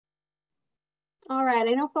All right,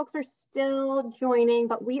 I know folks are still joining,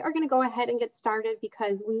 but we are going to go ahead and get started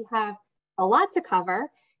because we have a lot to cover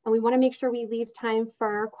and we want to make sure we leave time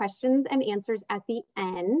for questions and answers at the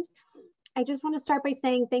end. I just want to start by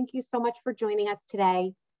saying thank you so much for joining us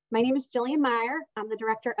today. My name is Jillian Meyer. I'm the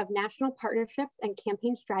Director of National Partnerships and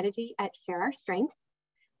Campaign Strategy at Share Our Strength.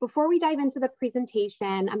 Before we dive into the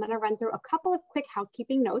presentation, I'm going to run through a couple of quick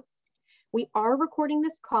housekeeping notes. We are recording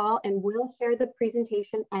this call and will share the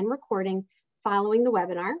presentation and recording following the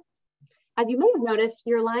webinar. As you may have noticed,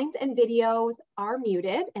 your lines and videos are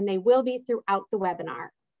muted and they will be throughout the webinar.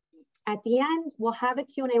 At the end, we'll have a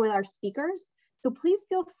Q&A with our speakers, so please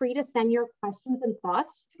feel free to send your questions and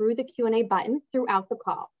thoughts through the Q&A button throughout the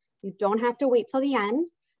call. You don't have to wait till the end.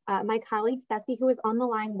 My colleague Ceci, who is on the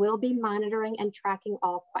line, will be monitoring and tracking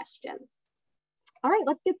all questions. All right,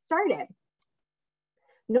 let's get started.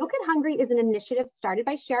 No Kid Hungry is an initiative started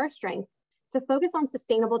by Share Our Strength to focus on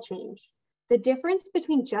sustainable change. The difference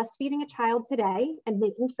between just feeding a child today and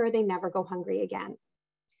making sure they never go hungry again.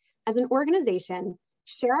 As an organization,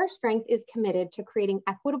 Share Our Strength is committed to creating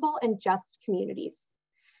equitable and just communities.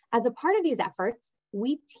 As a part of these efforts,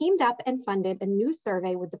 we teamed up and funded a new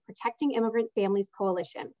survey with the Protecting Immigrant Families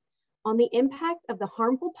Coalition on the impact of the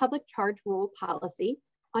harmful public charge rule policy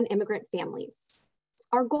on immigrant families.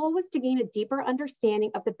 Our goal was to gain a deeper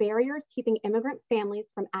understanding of the barriers keeping immigrant families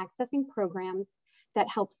from accessing programs that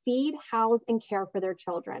help feed, house, and care for their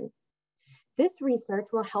children. This research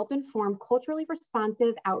will help inform culturally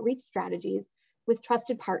responsive outreach strategies with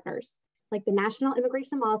trusted partners like the National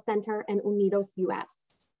Immigration Law Center and Unidos US.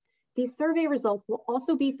 These survey results will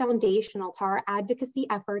also be foundational to our advocacy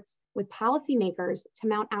efforts with policymakers to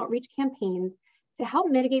mount outreach campaigns to help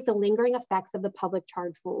mitigate the lingering effects of the public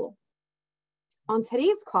charge rule. On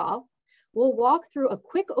today's call, we'll walk through a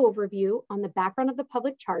quick overview on the background of the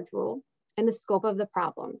public charge rule and the scope of the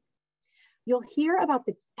problem. You'll hear about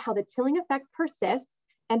how the chilling effect persists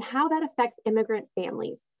and how that affects immigrant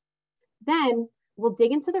families. Then we'll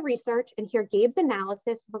dig into the research and hear Gabe's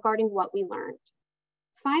analysis regarding what we learned.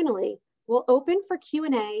 Finally, we'll open for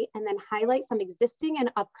Q&A and then highlight some existing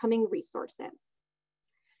and upcoming resources.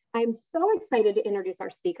 I'm so excited to introduce our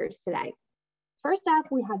speakers today. First up,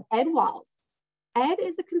 we have Ed Walls. Ed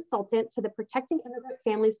is a consultant to the Protecting Immigrant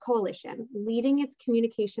Families Coalition, leading its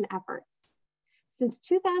communication efforts. Since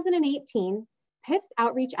 2018, PIF's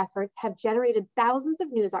outreach efforts have generated thousands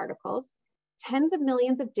of news articles, tens of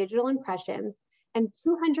millions of digital impressions, and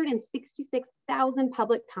 266,000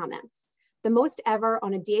 public comments, the most ever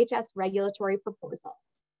on a DHS regulatory proposal.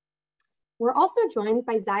 We're also joined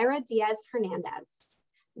by Zaira Diaz Hernandez.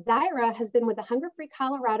 Zaira has been with the Hunger Free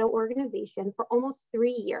Colorado organization for almost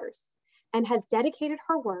 3 years and has dedicated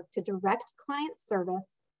her work to direct client service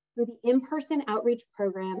through the in-person outreach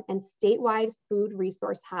program and statewide food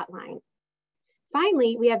resource hotline.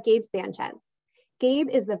 Finally, we have Gabe Sanchez. Gabe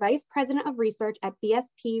is the Vice President of Research at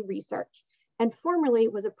BSP Research and formerly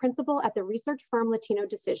was a principal at the research firm Latino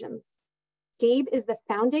Decisions. Gabe is the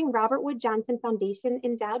founding Robert Wood Johnson Foundation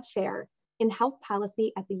Endowed Chair in Health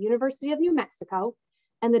Policy at the University of New Mexico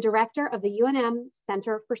and the director of the UNM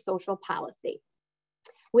Center for Social Policy.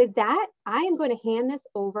 With that, I am going to hand this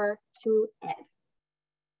over to Ed.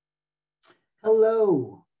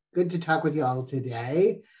 Hello, good to talk with you all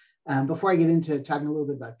today. Before I get into talking a little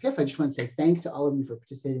bit about PIF, I just want to say thanks to all of you for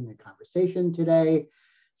participating in the conversation today.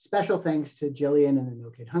 Special thanks to Jillian and the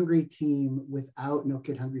No Kid Hungry team. Without No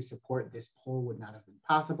Kid Hungry support, this poll would not have been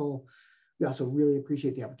possible. We also really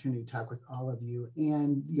appreciate the opportunity to talk with all of you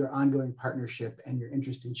and your ongoing partnership and your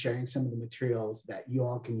interest in sharing some of the materials that you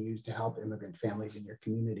all can use to help immigrant families in your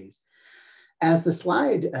communities. As the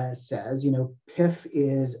slide says, PIF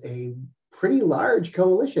is a pretty large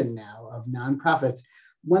coalition now of nonprofits.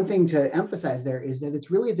 One thing to emphasize there is that it's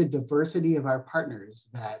really the diversity of our partners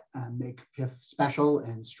that make PIF special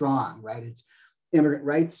and strong, right? It's immigrant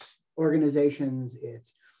rights organizations,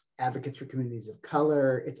 it's advocates for communities of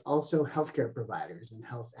color, it's also healthcare providers and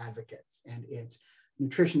health advocates, and it's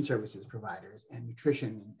nutrition services providers and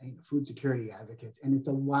nutrition and food security advocates, and it's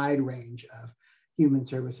a wide range of human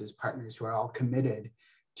services partners who are all committed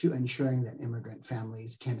to ensuring that immigrant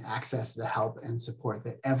families can access the help and support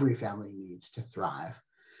that every family needs to thrive.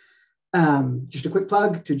 Just a quick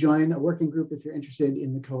plug to join a working group if you're interested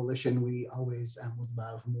in the coalition. We always would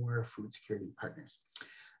love more food security partners.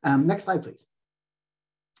 Next slide, please.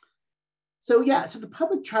 So the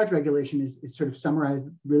public charge regulation is sort of summarized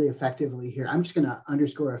really effectively here. I'm just going to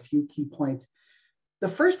underscore a few key points. The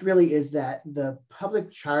first really is that the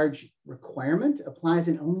public charge requirement applies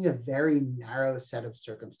in only a very narrow set of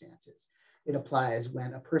circumstances. It applies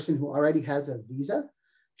when a person who already has a visa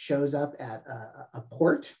shows up at a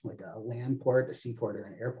port, like a land port, a seaport, or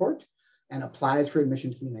an airport, and applies for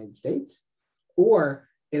admission to the United States, or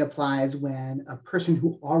it applies when a person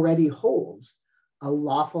who already holds a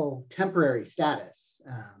lawful temporary status,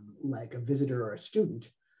 like a visitor or a student,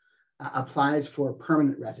 applies for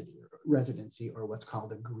permanent residency, or what's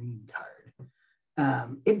called a green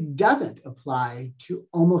card. It doesn't apply to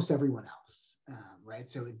almost everyone else, right?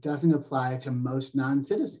 So it doesn't apply to most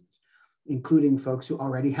non-citizens, including folks who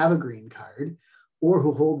already have a green card or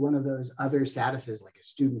who hold one of those other statuses like a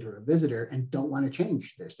student or a visitor and don't want to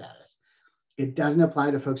change their status. It doesn't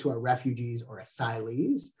apply to folks who are refugees or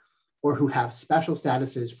asylees, or who have special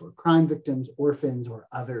statuses for crime victims, orphans, or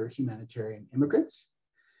other humanitarian immigrants.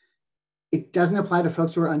 It doesn't apply to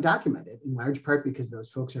folks who are undocumented, in large part because those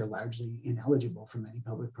folks are largely ineligible for many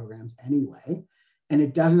public programs anyway. And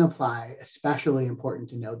it doesn't apply, especially important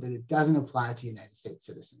to note, that it doesn't apply to United States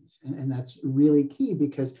citizens. And that's really key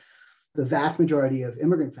because the vast majority of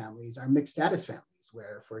immigrant families are mixed status families,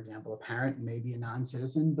 where, for example, a parent may be a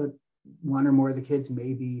non-citizen, but one or more of the kids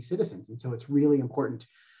may be citizens. And so it's really important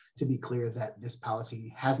to be clear that this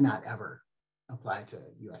policy has not ever applied to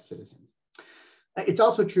US citizens. It's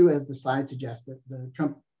also true, as the slide suggests, that the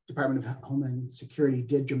Trump Department of Homeland Security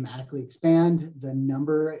did dramatically expand the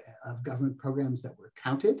number of government programs that were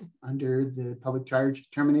counted under the public charge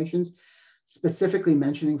determinations, specifically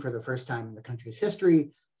mentioning for the first time in the country's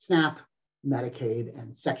history, SNAP, Medicaid,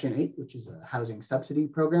 and Section 8, which is a housing subsidy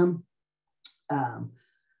program.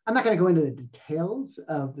 I'm not going to go into the details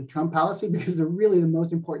of the Trump policy because the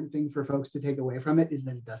most important thing for folks to take away from it is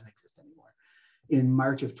that it doesn't exist anymore. In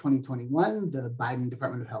March of 2021, the Biden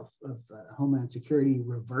Department of Homeland Security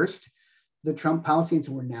reversed the Trump policy, and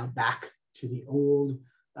so we're now back to the old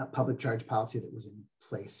public charge policy that was in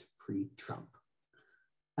place pre-Trump.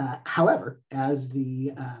 However, as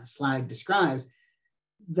the slide describes,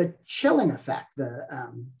 the chilling effect,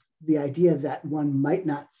 the idea that one might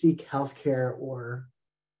not seek healthcare or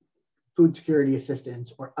food security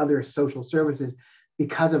assistance or other social services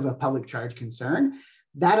because of a public charge concern,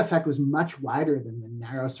 that effect was much wider than the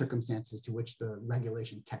narrow circumstances to which the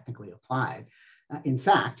regulation technically applied. In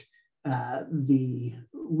fact, the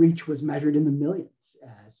reach was measured in the millions,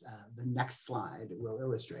 as the next slide will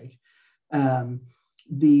illustrate. Sort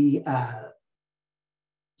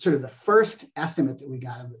of the first estimate that we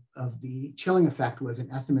got of the chilling effect was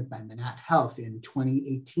an estimate by Manat Health in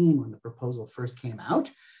 2018 when the proposal first came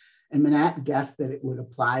out. And Manat guessed that it would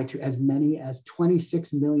apply to as many as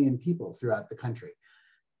 26 million people throughout the country.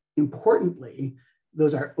 Importantly,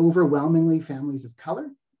 those are overwhelmingly families of color,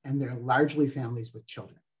 and they're largely families with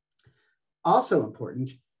children. Also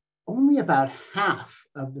important, only about half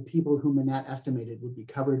of the people who Manat estimated would be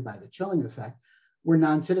covered by the chilling effect were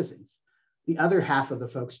non-citizens. The other half of the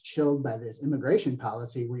folks chilled by this immigration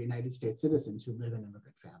policy were United States citizens who live in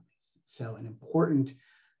immigrant families. So an important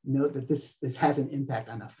note that this has an impact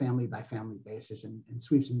on a family by family basis and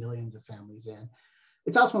sweeps millions of families in.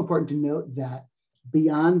 It's also important to note that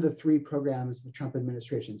beyond the 3 programs the Trump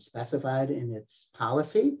administration specified in its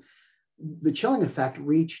policy, the chilling effect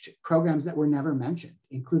reached programs that were never mentioned,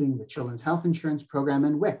 including the Children's Health Insurance Program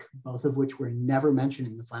and WIC, both of which were never mentioned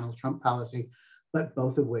in the final Trump policy, but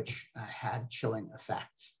both of which had chilling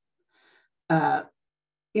effects.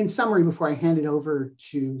 In summary, before I hand it over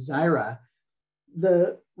to Zaira,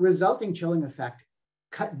 the resulting chilling effect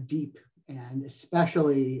cut deep and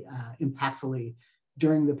especially impactfully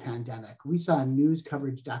during the pandemic. We saw news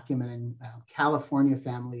coverage documenting California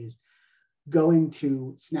families going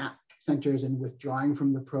to SNAP centers and withdrawing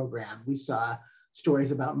from the program. We saw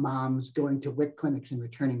stories about moms going to WIC clinics and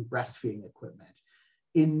returning breastfeeding equipment.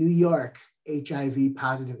 In New York, HIV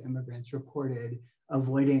positive immigrants reported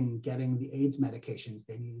avoiding getting the AIDS medications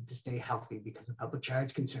they needed to stay healthy because of public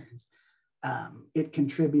charge concerns. It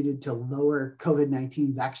contributed to lower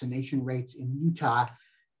COVID-19 vaccination rates in Utah,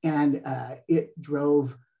 and it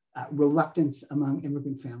drove reluctance among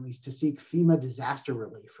immigrant families to seek FEMA disaster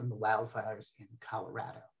relief from the wildfires in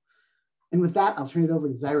Colorado. And with that, I'll turn it over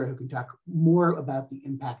to Zaira, who can talk more about the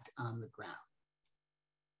impact on the ground.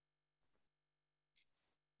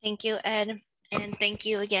 Thank you, Ed. And thank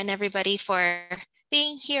you again, everybody, for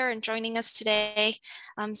being here and joining us today.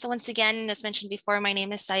 So once again, as mentioned before, my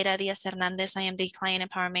name is Zaira Diaz-Hernandez. I am the Client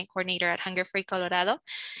Empowerment Coordinator at Hunger Free Colorado.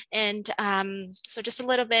 And so just a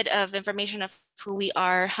little bit of information of who we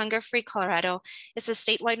are. Hunger Free Colorado is a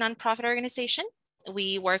statewide nonprofit organization.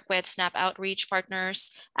 We work with SNAP outreach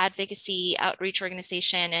partners, advocacy outreach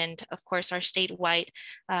organization, and of course our statewide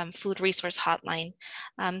food resource hotline.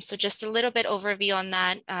 So just a little bit overview on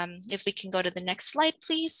that. If we can go to the next slide,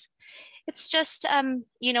 please. It's just,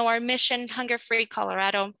 our mission, Hunger Free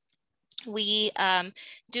Colorado, We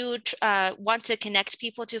do want to connect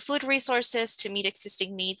people to food resources to meet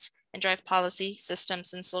existing needs and drive policy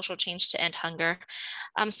systems and social change to end hunger.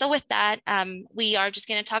 So with that, we are just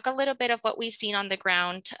going to talk a little bit of what we've seen on the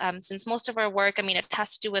ground, since most of our work, I mean, it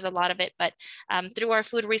has to do with a lot of it, but through our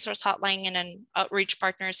food resource hotline and outreach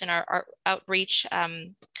partners in our outreach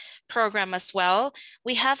program as well,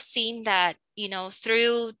 we have seen that, you know,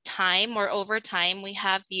 through time or over time, we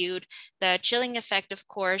have viewed the chilling effect, of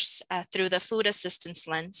course, through the food assistance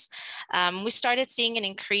lens. We started seeing an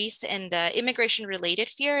increase in the immigration-related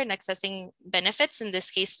fear in accessing benefits, in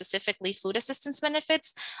this case, specifically food assistance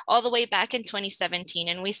benefits, all the way back in 2017.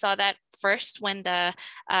 And we saw that first when the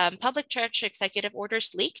public church executive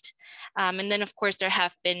orders leaked. And then, of course, there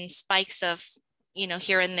have been spikes of, you know,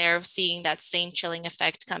 here and there, seeing that same chilling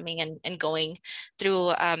effect coming and going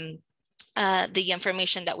through the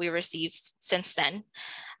information that we receive since then.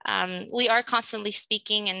 We are constantly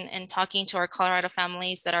speaking and talking to our Colorado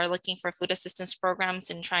families that are looking for food assistance programs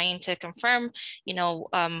and trying to confirm, you know,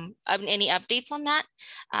 any updates on that.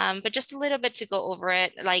 But just a little bit to go over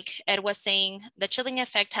it, like Ed was saying, the chilling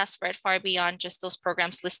effect has spread far beyond just those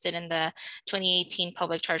programs listed in the 2018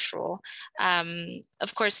 public charge rule.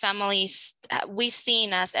 Of course, families, we've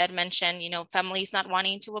seen, as Ed mentioned, you know, families not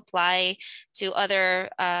wanting to apply to other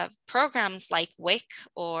programs like WIC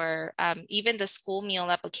or even the school meal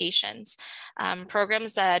applications,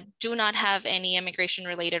 programs that do not have any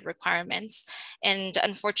immigration-related requirements. And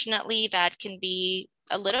unfortunately, that can be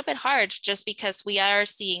a little bit hard just because we are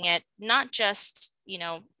seeing it not just, you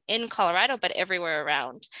know, in Colorado, but everywhere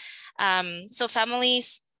around. So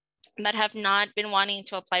families that have not been wanting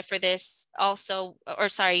to apply for this also, or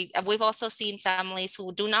sorry, we've also seen families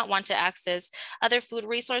who do not want to access other food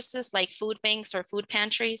resources like food banks or food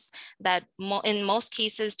pantries that in most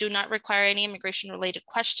cases do not require any immigration related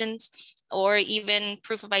questions or even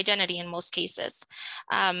proof of identity in most cases.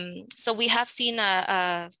 So we have seen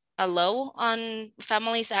a low on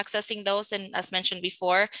families accessing those. And as mentioned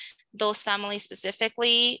before, those families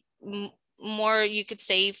specifically, more, you could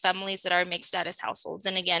say, families that are mixed status households.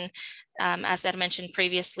 And again, as I mentioned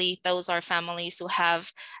previously, those are families who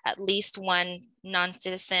have at least one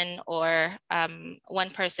non-citizen or one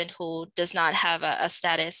person who does not have a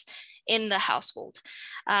status in the household.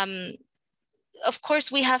 Of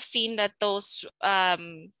course, we have seen that those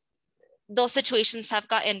situations have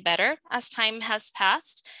gotten better as time has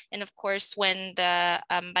passed. And of course, when the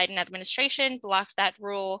Biden administration blocked that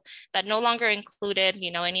rule that no longer included, you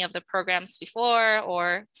know, any of the programs before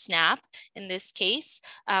or SNAP in this case,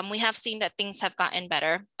 we have seen that things have gotten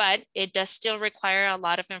better, but it does still require a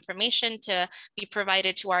lot of information to be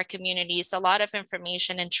provided to our communities, a lot of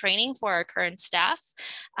information and training for our current staff.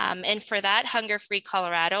 And for that, Hunger Free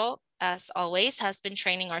Colorado, as always, has been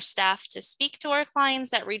training our staff to speak to our clients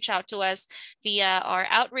that reach out to us via our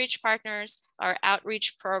outreach partners, our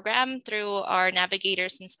outreach program through our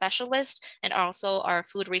navigators and specialists, and also our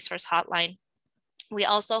food resource hotline. We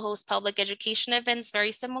also host public education events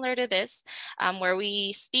very similar to this, where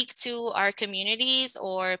we speak to our communities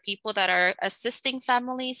or people that are assisting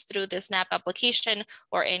families through the SNAP application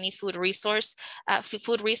or any food resources,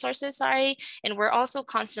 And we're also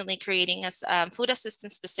constantly creating food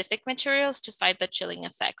assistance specific materials to fight the chilling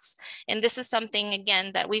effects. And this is something,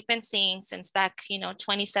 again, that we've been seeing since back,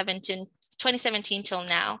 2017 till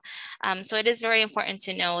now. So it is very important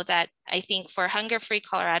to know that I think for Hunger Free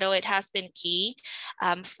Colorado, it has been key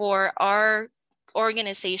for our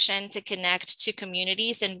organization to connect to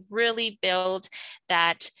communities and really build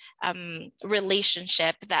that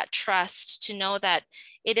relationship, that trust, to know that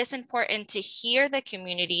it is important to hear the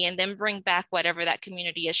community and then bring back whatever that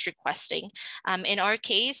community is requesting. In our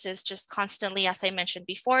case, is just constantly, as I mentioned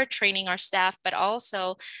before, training our staff, but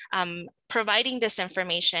also providing this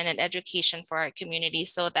information and education for our community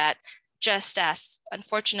so that just as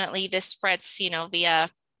unfortunately this spreads, via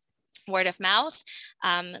word of mouth,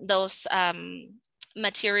 those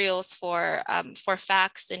materials for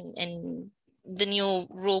facts and the new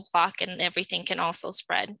rule block and everything can also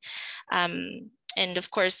spread. And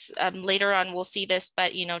of course, later on we'll see this,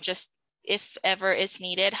 but just if ever is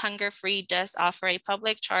needed, Hunger Free does offer a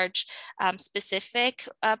public charge specific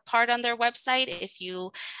part on their website. If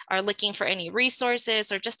you are looking for any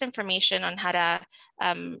resources or just information on how to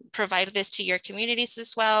provide this to your communities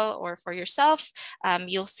as well, or for yourself,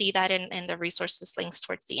 you'll see that in the resources links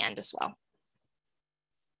towards the end as well.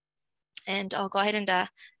 And I'll go ahead and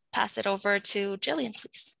pass it over to Jillian,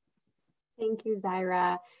 please. Thank you,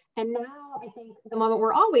 Zaira. And now I think the moment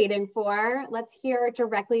we're all waiting for, let's hear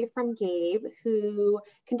directly from Gabe, who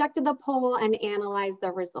conducted the poll and analyzed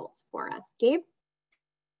the results for us. Gabe?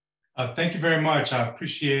 Thank you very much. I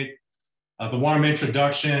appreciate the warm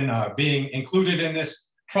introduction, being included in this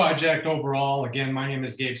project overall. Again, my name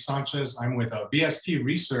is Gabe Sanchez. I'm with BSP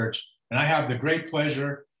Research, and I have the great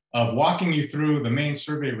pleasure of walking you through the main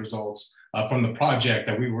survey results from the project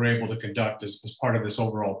that we were able to conduct as part of this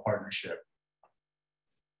overall partnership.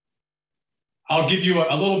 I'll give you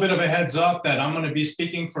a little bit of a heads up that I'm going to be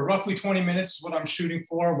speaking for roughly 20 minutes is what I'm shooting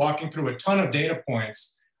for, walking through a ton of data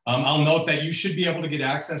points. I'll note that you should be able to get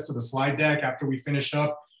access to the slide deck after we finish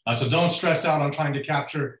up. So don't stress out on trying to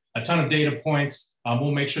capture a ton of data points.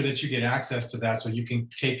 We'll make sure that you get access to that so you can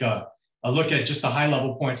take a look at just the high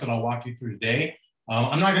level points that I'll walk you through today.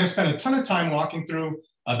 I'm not going to spend a ton of time walking through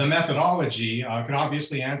the methodology. I could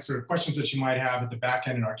obviously answer questions that you might have at the back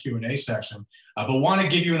end in our Q&A section, but want to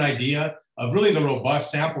give you an idea of really the robust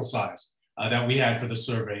sample size that we had for the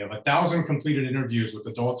survey of 1,000 completed interviews with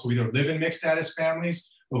adults who either live in mixed status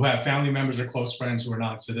families, who have family members or close friends who are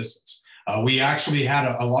non-citizens. We actually had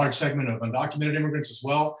a large segment of undocumented immigrants as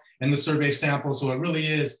well in the survey sample, so it really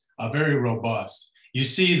is very robust. You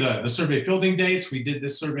see the survey fielding dates. We did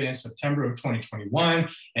this survey in September of 2021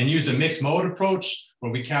 and used a mixed mode approach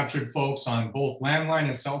where we captured folks on both landline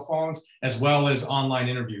and cell phones, as well as online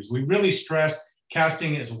interviews. We really stressed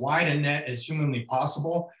casting as wide a net as humanly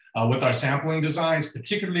possible with our sampling designs,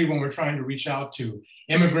 particularly when we're trying to reach out to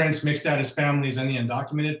immigrants, mixed status families, and the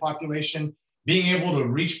undocumented population. Being able to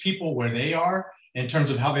reach people where they are in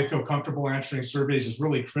terms of how they feel comfortable answering surveys is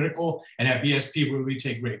really critical. And at BSP, we really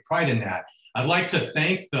take great pride in that. I'd like to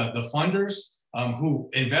thank the funders who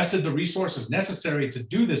invested the resources necessary to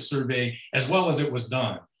do this survey as well as it was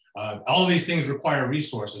done. All of these things require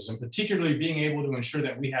resources, and particularly being able to ensure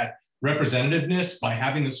that we had representativeness by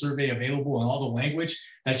having the survey available in all the language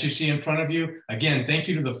that you see in front of you. Again, thank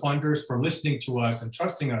you to the funders for listening to us and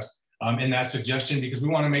trusting us in that suggestion, because we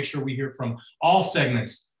want to make sure we hear from all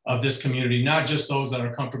segments of this community, not just those that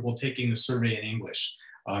are comfortable taking the survey in English.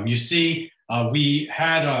 You see, we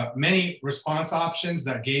had many response options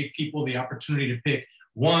that gave people the opportunity to pick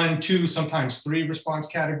 1, 2, sometimes 3 response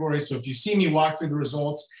categories. So if you see me walk through the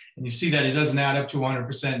results and you see that it doesn't add up to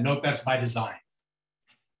 100%, note that's by design.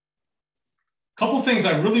 A couple things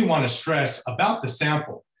I really want to stress about the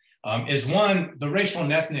sample is one, the racial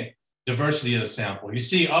and ethnic diversity of the sample. You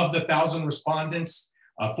see, of the 1,000 respondents,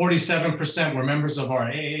 47% were members of our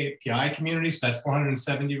AAPI community, so that's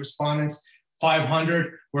 470 respondents.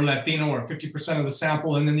 500 were Latino, or 50% of the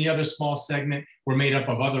sample, and then the other small segment were made up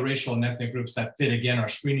of other racial and ethnic groups that fit, again, our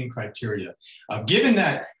screening criteria. Given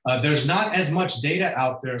that there's not as much data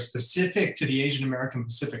out there specific to the Asian American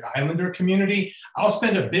Pacific Islander community, I'll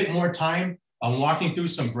spend a bit more time on walking through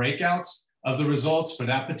some breakouts of the results for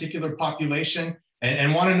that particular population.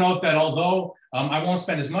 And want to note that although I won't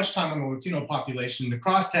spend as much time on the Latino population, the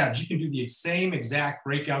crosstabs, you can do the same exact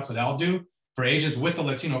breakouts that I'll do for Asians with the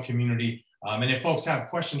Latino community. And if folks have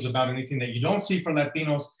questions about anything that you don't see for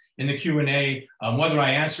Latinos in the Q&A, whether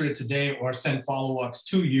I answer it today or send follow-ups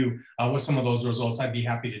to you with some of those results, I'd be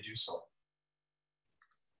happy to do so.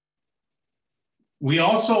 We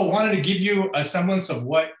also wanted to give you a semblance of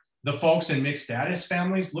what the folks in mixed status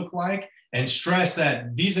families look like, and stress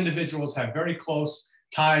that these individuals have very close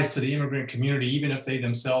ties to the immigrant community, even if they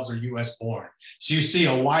themselves are US born. So you see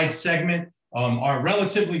a wide segment are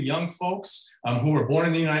relatively young folks who were born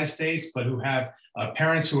in the United States, but who have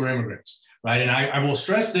parents who are immigrants, right? And I will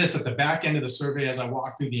stress this at the back end of the survey as I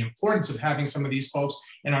walk through the importance of having some of these folks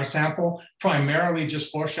in our sample, primarily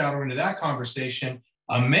just foreshadowing to that conversation.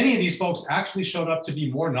 Many of these folks actually showed up to be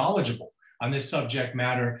more knowledgeable on this subject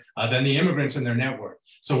matter than the immigrants in their network.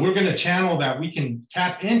 So we're going to channel that. We can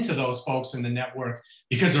tap into those folks in the network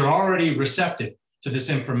because they're already receptive to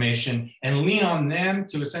this information, and lean on them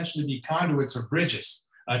to essentially be conduits or bridges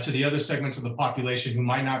to the other segments of the population who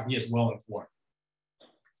might not be as well informed.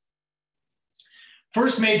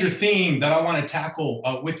 First major theme that I want to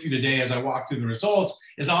tackle with you today as I walk through the results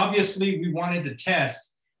is obviously we wanted to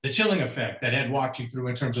test the chilling effect that Ed walked you through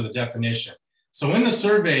in terms of the definition. So in the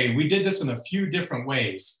survey, we did this in a few different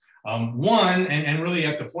ways. One, and really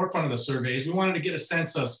at the forefront of the survey, is we wanted to get a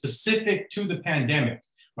sense of specific to the pandemic,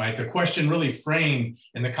 right? The question really framed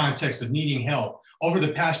in the context of needing help. Over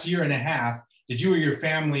the past year and a half, did you or your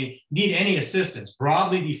family need any assistance,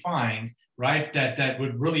 broadly defined, right? That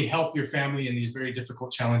would really help your family in these very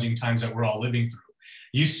difficult, challenging times that we're all living through.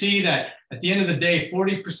 You see that at the end of the day,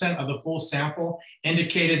 40% of the full sample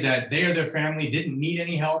indicated that they or their family didn't need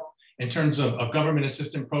any help in terms of government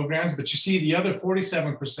assistance programs. But you see the other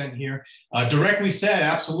 47% here directly said,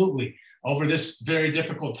 absolutely, over this very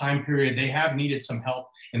difficult time period, they have needed some help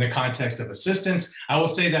in the context of assistance. I will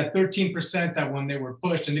say that 13% that when they were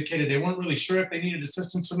pushed indicated they weren't really sure if they needed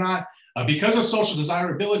assistance or not because of social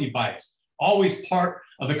desirability bias. always part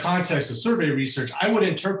of the context of survey research, I would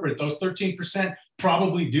interpret those 13%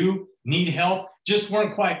 probably do need help, just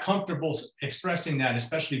weren't quite comfortable expressing that,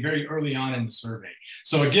 especially very early on in the survey.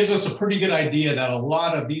 So it gives us a pretty good idea that a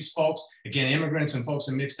lot of these folks, again, immigrants and folks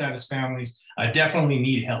in mixed status families, definitely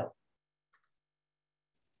need help.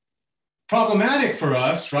 Problematic for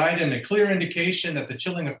us, right, and a clear indication that the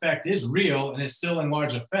chilling effect is real and is still in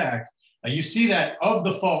large effect, you see that of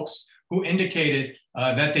the folks who indicated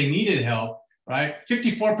that they needed help, right,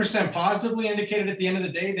 54% positively indicated at the end of the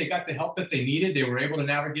day they got the help that they needed. They were able to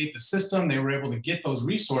navigate the system. They were able to get those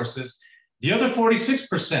resources. The other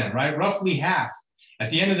 46%, right, roughly half, at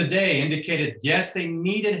the end of the day indicated, yes, they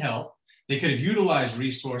needed help. They could have utilized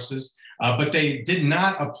resources, but they did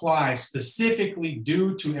not apply specifically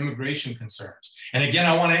due to immigration concerns. And again,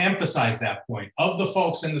 I want to emphasize that point. Of the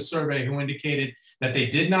folks in the survey who indicated that they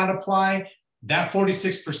did not apply, that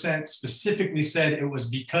 46% specifically said it was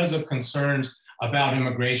because of concerns about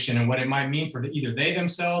immigration and what it might mean for either they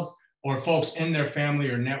themselves or folks in their family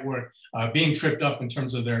or network being tripped up in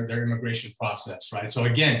terms of their immigration process, right? So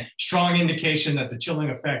again, strong indication that the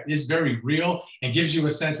chilling effect is very real and gives you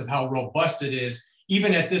a sense of how robust it is,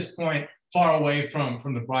 even at this point, far away from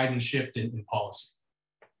the Biden shift in policy.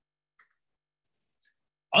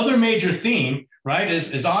 Other major theme, right,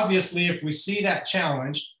 is obviously if we see that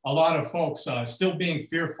challenge, a lot of folks still being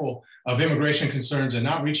fearful of immigration concerns and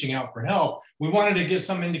not reaching out for help, we wanted to give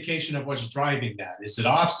some indication of what's driving that. Is it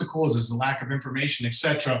obstacles? Is it lack of information, et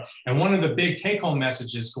cetera? And one of the big take-home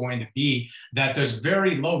messages is going to be that there's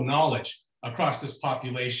very low knowledge across this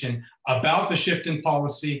population about the shift in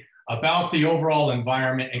policy, about the overall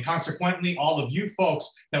environment, and consequently, all of you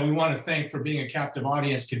folks that we want to thank for being a captive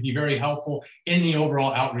audience can be very helpful in the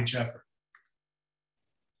overall outreach effort.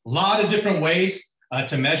 A lot of different ways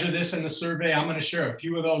to measure this in the survey. I'm going to share a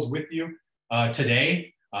few of those with you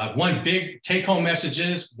today. One big take-home message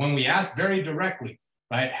is when we asked very directly,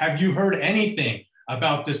 right, have you heard anything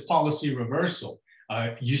about this policy reversal?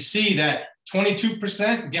 You see that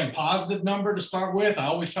 22%, again, positive number to start with. I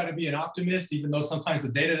always try to be an optimist, even though sometimes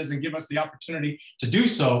the data doesn't give us the opportunity to do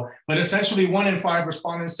so. But essentially 1 in 5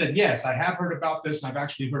 respondents said, yes, I have heard about this and I've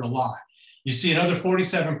actually heard a lot. You see another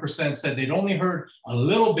 47% said they'd only heard a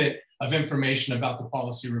little bit of information about the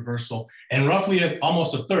policy reversal. And roughly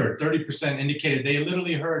almost a third, 30% indicated they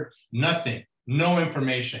literally heard nothing, no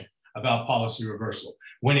information about policy reversal.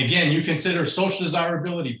 When again, you consider social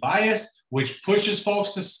desirability bias, which pushes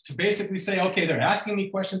folks to basically say, okay, they're asking me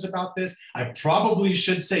questions about this. I probably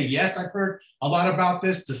should say, yes, I've heard a lot about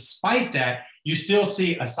this. Despite that, you still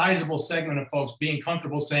see a sizable segment of folks being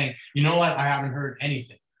comfortable saying, you know what, I haven't heard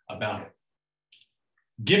anything about it.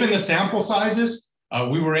 Given the sample sizes,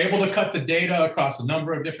 we were able to cut the data across a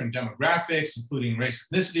number of different demographics, including race,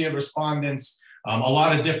 ethnicity of respondents, a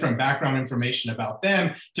lot of different background information about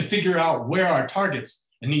them to figure out where our targets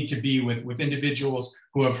need to be with individuals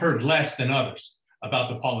who have heard less than others about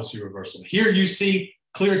the policy reversal. Here you see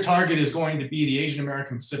clear target is going to be the Asian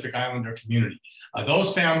American Pacific Islander community.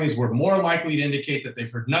 Those families were more likely to indicate that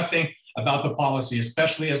they've heard nothing about the policy,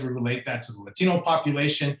 especially as we relate that to the Latino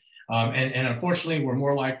population. And unfortunately, we're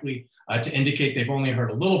more likely to indicate they've only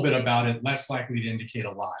heard a little bit about it, less likely to indicate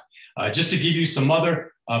a lot. Just to give you some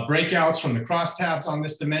other breakouts from the crosstabs on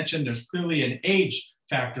this dimension, there's clearly an age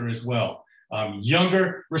factor as well.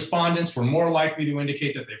 Younger respondents were more likely to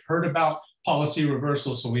indicate that they've heard about policy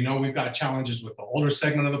reversal, so we know we've got challenges with the older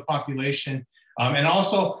segment of the population. And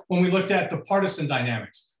also, when we looked at the partisan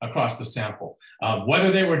dynamics across the sample,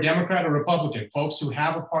 whether they were Democrat or Republican, folks who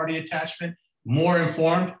have a party attachment, more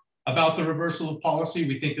informed about the reversal of policy.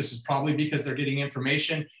 We think this is probably because they're getting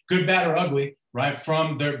information, good, bad, or ugly, right,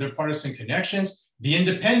 from their partisan connections. The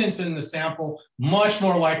independents in the sample, much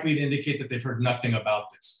more likely to indicate that they've heard nothing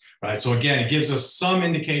about this, right? So again, it gives us some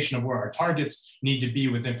indication of where our targets need to be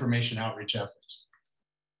with information outreach efforts.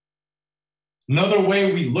 Another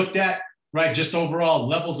way we looked at, right, just overall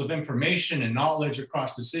levels of information and knowledge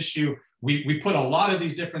across this issue, we put a lot of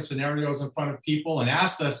these different scenarios in front of people and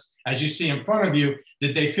asked us, as you see in front of you,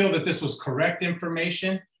 did they feel that this was correct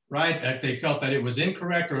information, right? That they felt that it was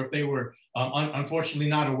incorrect, or if they were unfortunately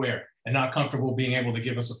not aware and not comfortable being able to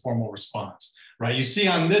give us a formal response, right? You see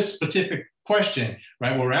on this specific question,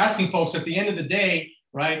 right, we're asking folks at the end of the day,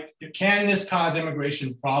 right, can this cause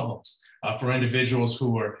immigration problems for individuals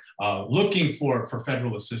who are looking for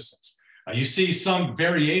federal assistance? You see some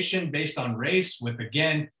variation based on race, with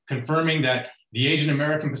again confirming that the Asian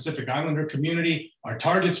American Pacific Islander community are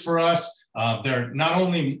targets for us. They're not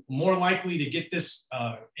only more likely to get this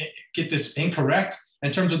incorrect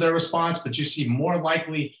in terms of their response, but you see more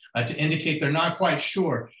likely to indicate they're not quite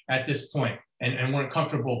sure at this point and weren't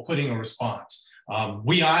comfortable putting a response.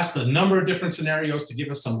 We asked a number of different scenarios to give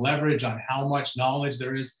us some leverage on how much knowledge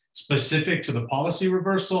there is specific to the policy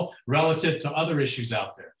reversal relative to other issues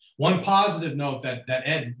out there. One positive note that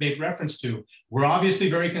Ed made reference to, we're obviously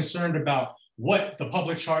very concerned about what the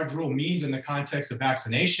public charge rule means in the context of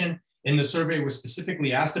vaccination. In the survey was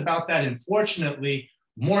specifically asked about that. And fortunately,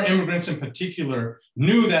 more immigrants in particular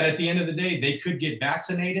knew that at the end of the day, they could get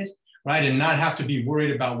vaccinated, right? And not have to be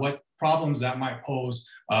worried about what problems that might pose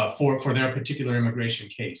for their particular immigration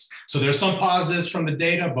case. So there's some positives from the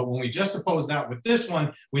data, but when we juxtapose that with this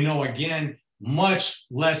one, we know again, much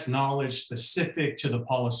less knowledge specific to the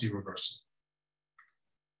policy reversal.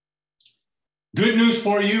 Good news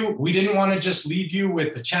for you, we didn't want to just leave you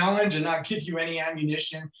with the challenge and not give you any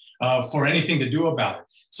ammunition for anything to do about it.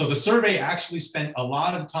 So the survey actually spent a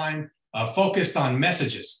lot of time focused on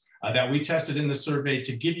messages that we tested in the survey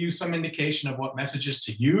to give you some indication of what messages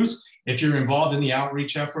to use if you're involved in the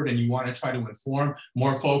outreach effort and you want to try to inform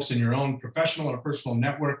more folks in your own professional or personal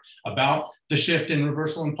network about the shift in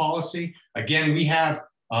reversal in policy. Again, we have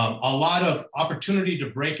a lot of opportunity to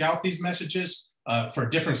break out these messages for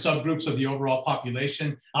different subgroups of the overall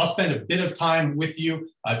population. I'll spend a bit of time with you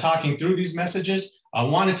talking through these messages. I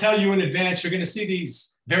want to tell you in advance, you're going to see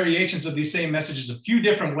these variations of these same messages a few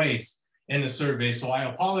different ways in the survey. So I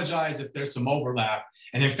apologize if there's some overlap.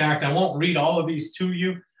 And in fact, I won't read all of these to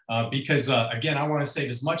you because again, I want to save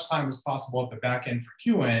as much time as possible at the back end for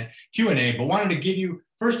Q&A, but wanted to give you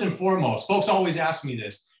first and foremost, folks always ask me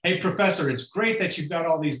this, hey, professor, it's great that you've got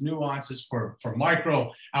all these nuances for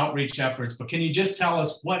micro outreach efforts, but can you just tell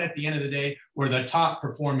us what at the end of the day were the top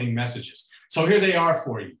performing messages? So here they are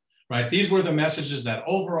for you, right? These were the messages that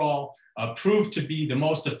overall proved to be the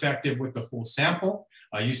most effective with the full sample.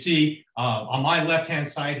 You see on my left-hand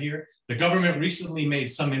side here, the government recently made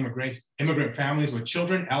some immigrant families with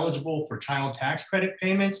children eligible for child tax credit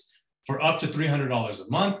payments for up to $300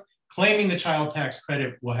 a month, claiming the child tax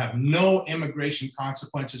credit will have no immigration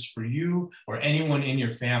consequences for you or anyone in your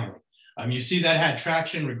family. You see that had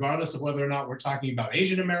traction regardless of whether or not we're talking about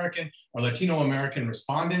Asian American or Latino American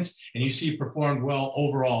respondents, and you see performed well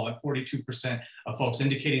overall at 42% of folks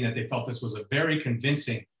indicating that they felt this was a very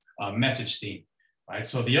convincing message theme. Right?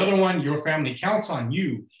 So the other one, your family counts on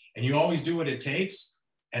you, and you always do what it takes.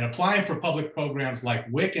 And applying for public programs like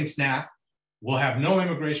WIC and SNAP will have no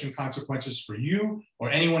immigration consequences for you or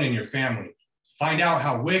anyone in your family. Find out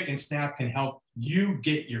how WIC and SNAP can help you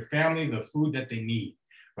get your family the food that they need,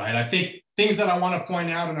 right? I think things that I want to point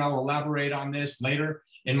out, and I'll elaborate on this later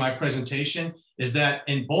in my presentation, is that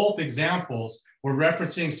in both examples, we're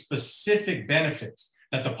referencing specific benefits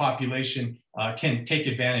that the population can take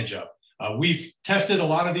advantage of. We've tested a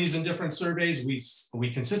lot of these in different surveys.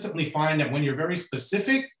 We consistently find that when you're very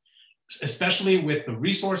specific, especially with the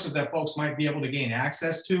resources that folks might be able to gain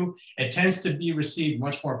access to, it tends to be received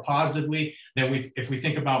much more positively than if we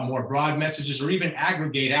think about more broad messages or even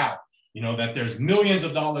aggregate out, you know, that there's millions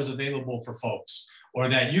of dollars available for folks, or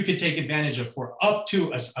that you could take advantage of for up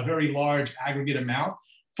to a very large aggregate amount.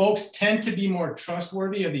 Folks tend to be more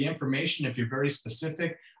trustworthy of the information if you're very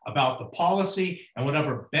specific about the policy and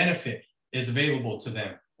whatever benefit is available to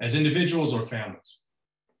them as individuals or families.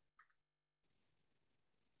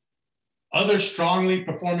 Other strongly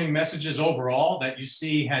performing messages overall that you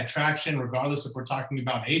see had traction, regardless if we're talking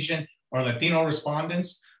about Asian or Latino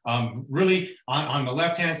respondents. Really on the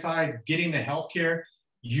left-hand side, getting the healthcare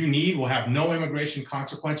you need will have no immigration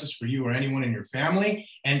consequences for you or anyone in your family,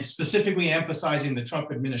 and specifically emphasizing the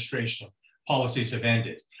Trump administration policies have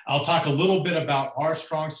ended. I'll talk a little bit about our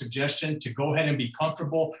strong suggestion to go ahead and be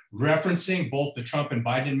comfortable referencing both the Trump and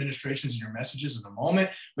Biden administrations in your messages in a moment.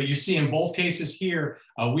 But you see in both cases here,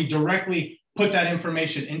 we directly put that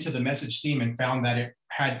information into the message theme and found that it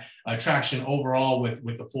had traction overall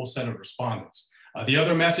with the full set of respondents. The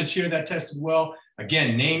other message here that tested well,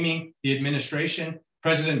 again, naming the administration.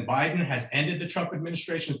 President Biden has ended the Trump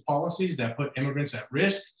administration's policies that put immigrants at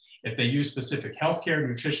risk if they use specific healthcare,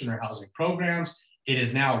 nutrition, or housing programs. It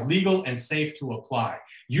is now legal and safe to apply.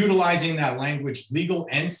 Utilizing that language, legal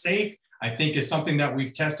and safe, I think is something that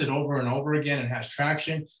we've tested over and over again and has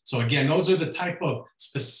traction. So again, those are the type of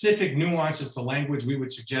specific nuances to language we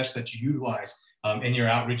would suggest that you utilize in your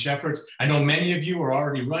outreach efforts. I know many of you are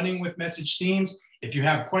already running with message themes. If you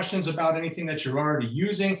have questions about anything that you're already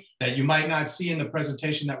using that you might not see in the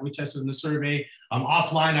presentation that we tested in the survey,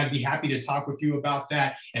 offline, I'd be happy to talk with you about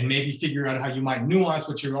that and maybe figure out how you might nuance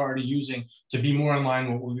what you're already using to be more in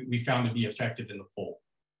line with what we found to be effective in the poll.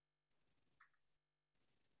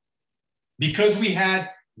 Because we had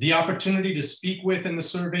the opportunity to speak with in the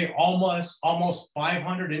survey almost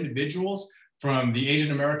 500 individuals from the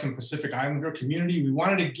Asian American Pacific Islander community. We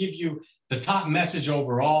wanted to give you the top message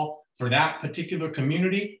overall for that particular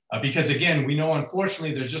community, because again, we know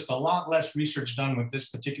unfortunately there's just a lot less research done with this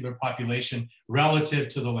particular population relative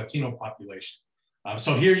to the Latino population.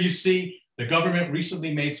 So here you see the government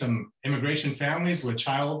recently made some immigration families with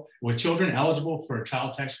children eligible for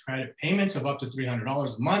child tax credit payments of up to $300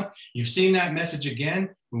 a month. You've seen that message again.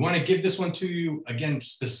 We want to give this one to you again,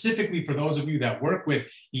 specifically for those of you that work with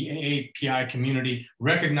the AAPI community,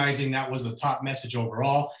 recognizing that was the top message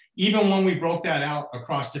overall. Even when we broke that out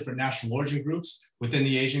across different national origin groups within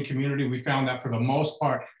the Asian community, we found that for the most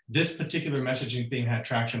part, this particular messaging theme had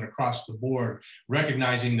traction across the board,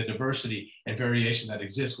 recognizing the diversity and variation that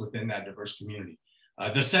exists within that diverse community.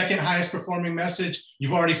 The second highest performing message,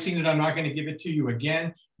 you've already seen it, I'm not going to give it to you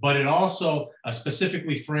again, but it also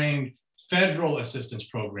specifically framed federal assistance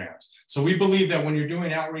programs. So we believe that when you're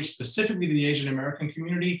doing outreach specifically to the Asian American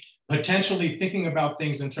community, potentially thinking about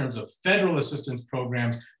things in terms of federal assistance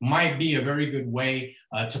programs might be a very good way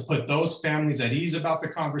to put those families at ease about the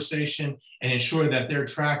conversation and ensure that they're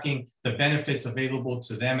tracking the benefits available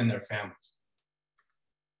to them and their families.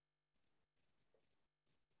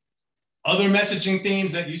 Other messaging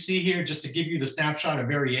themes that you see here, just to give you the snapshot of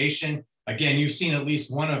variation. Again, you've seen at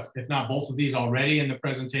least one of, if not both of these already in the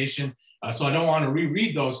presentation. So I don't want to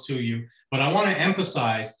reread those to you, but I want to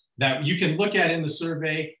emphasize that you can look at in the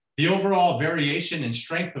survey the overall variation and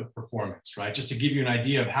strength of performance, right? Just to give you an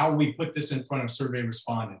idea of how we put this in front of survey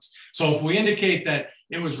respondents. So if we indicate that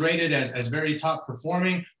it was rated as very top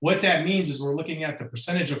performing, what that means is we're looking at the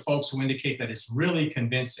percentage of folks who indicate that it's really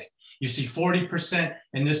convincing. You see 40%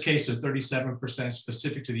 in this case, or 37%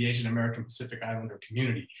 specific to the Asian American Pacific Islander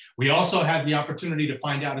community. We also had the opportunity to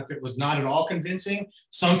find out if it was not at all convincing.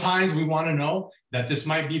 Sometimes we want to know that this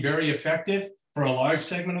might be very effective for a large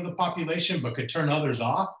segment of the population, but could turn others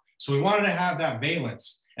off. So we wanted to have that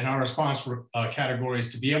valence in our response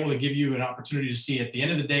categories to be able to give you an opportunity to see at the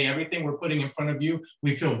end of the day, everything we're putting in front of you,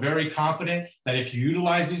 we feel very confident that if you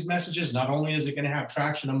utilize these messages, not only is it going to have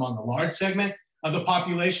traction among the large segment of the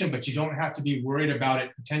population, but you don't have to be worried about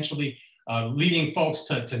it potentially leading folks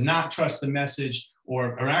to not trust the message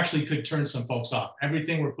or actually could turn some folks off.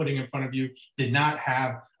 Everything we're putting in front of you did not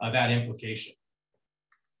have that implication.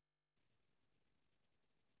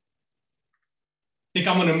 I think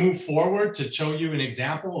I'm going to move forward to show you an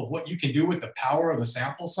example of what you can do with the power of the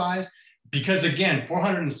sample size. Because again,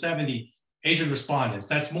 470 Asian respondents,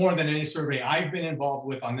 that's more than any survey I've been involved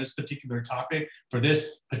with on this particular topic for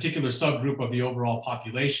this particular subgroup of the overall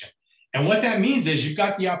population. And what that means is you've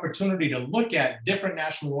got the opportunity to look at different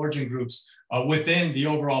national origin groups within the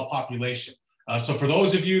overall population. So for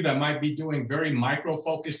those of you that might be doing very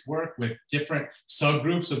micro-focused work with different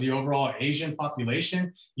subgroups of the overall Asian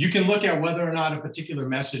population, you can look at whether or not a particular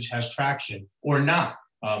message has traction or not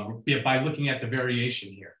by looking at the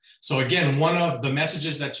variation here. So again, one of the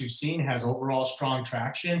messages that you've seen has overall strong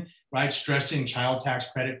traction, right? Stressing child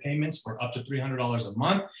tax credit payments for up to $300 a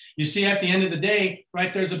month. You see at the end of the day,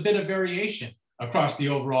 right, there's a bit of variation across the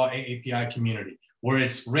overall AAPI community, where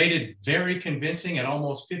it's rated very convincing at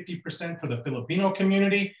almost 50% for the Filipino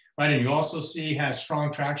community, right? And you also see has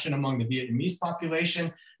strong traction among the Vietnamese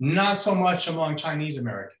population, not so much among Chinese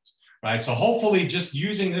Americans. Right, so hopefully just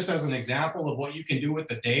using this as an example of what you can do with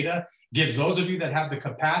the data gives those of you that have the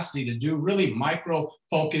capacity to do really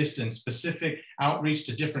micro-focused and specific outreach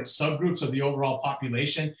to different subgroups of the overall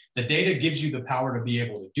population. The data gives you the power to be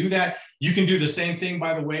able to do that. You can do the same thing,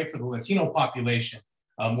 by the way, for the Latino population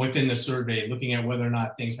within the survey, looking at whether or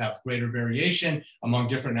not things have greater variation among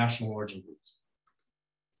different national origin groups.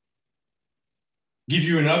 Give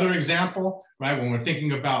you another example, right? When we're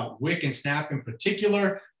thinking about WIC and SNAP in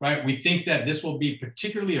particular, right? We think that this will be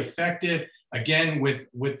particularly effective, again, with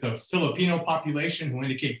the Filipino population, who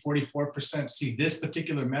indicate 44% see this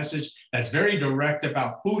particular message that's very direct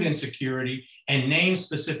about food insecurity and name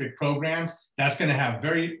specific programs. That's going to have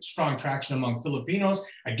very strong traction among Filipinos.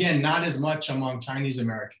 Again, not as much among Chinese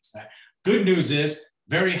Americans. Good news is,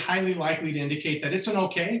 very highly likely to indicate that it's an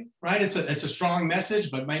okay, right? It's a strong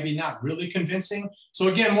message, but maybe not really convincing. So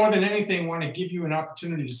again, more than anything, want to give you an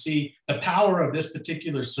opportunity to see the power of this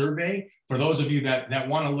particular survey for those of you that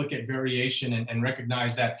want to look at variation and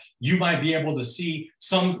recognize that you might be able to see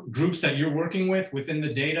some groups that you're working with within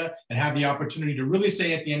the data and have the opportunity to really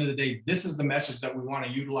say at the end of the day, this is the message that we want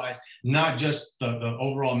to utilize, not just the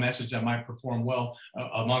overall message that might perform well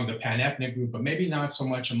among the pan-ethnic group, but maybe not so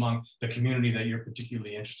much among the community that you're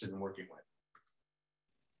particularly interested in working with.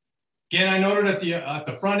 Again, I noted at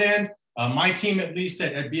the front end, my team, at least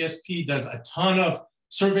at BSP, does a ton of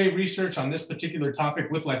survey research on this particular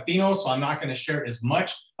topic with Latinos, so I'm not going to share as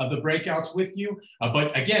much of the breakouts with you.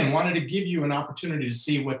 But again, wanted to give you an opportunity to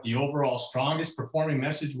see what the overall strongest performing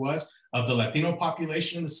message was of the Latino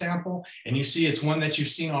population in the sample. And you see it's one that you've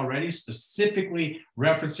seen already, specifically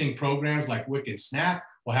referencing programs like WIC and SNAP,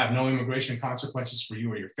 will have no immigration consequences for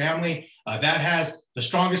you or your family. That has the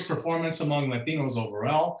strongest performance among Latinos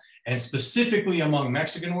overall, and specifically among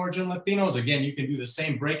Mexican origin Latinos. Again, you can do the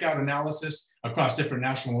same breakout analysis across different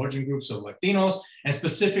national origin groups of Latinos, and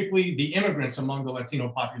specifically the immigrants among the Latino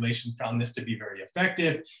population found this to be very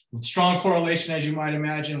effective, with strong correlation, as you might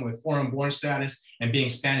imagine, with foreign-born status and being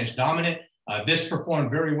Spanish dominant. This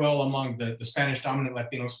performed very well among the Spanish dominant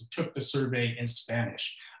Latinos who took the survey in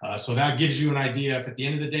Spanish. So that gives you an idea. If at the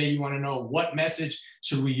end of the day, you want to know what message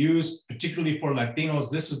should we use, particularly for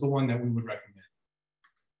Latinos, this is the one that we would recommend.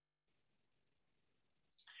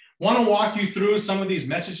 Want to walk you through some of these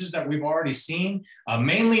messages that we've already seen,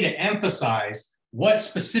 mainly to emphasize what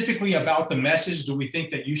specifically about the message do we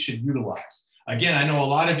think that you should utilize. Again, I know a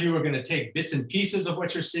lot of you are going to take bits and pieces of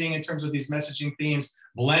what you're seeing in terms of these messaging themes,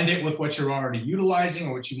 blend it with what you're already utilizing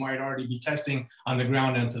or what you might already be testing on the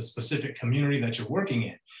ground into the specific community that you're working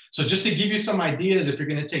in. So just to give you some ideas, if you're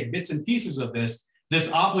going to take bits and pieces of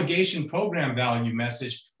this obligation program value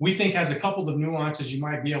message, we think has a couple of nuances you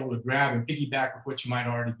might be able to grab and piggyback with what you might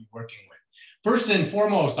already be working with. First and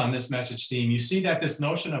foremost on this message theme, you see that this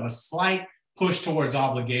notion of a slight push towards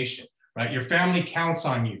obligation, right? Your family counts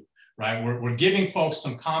on you. Right? We're giving folks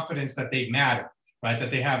some confidence that they matter, right? That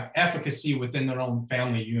they have efficacy within their own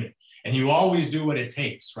family unit. And you always do what it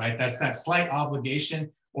takes, right? That's that slight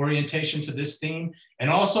obligation orientation to this theme. And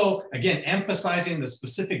also, again, emphasizing the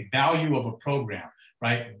specific value of a program,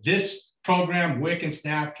 right? This program, WIC and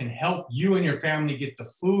SNAP, can help you and your family get the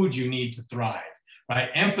food you need to thrive, right?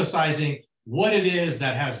 Emphasizing what it is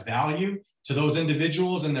that has value to those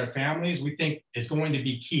individuals and their families, we think is going to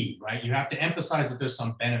be key, right? You have to emphasize that there's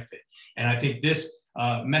some benefit. And I think this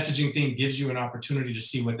messaging theme gives you an opportunity to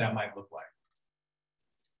see what that might look like.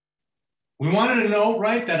 We wanted to know,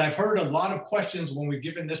 right, that I've heard a lot of questions when we've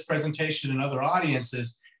given this presentation and other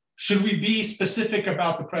audiences, should we be specific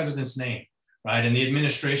about the president's name, right? And the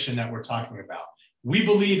administration that we're talking about. We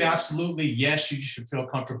believe absolutely, yes, you should feel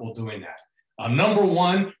comfortable doing that. Number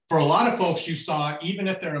one, for a lot of folks you saw, even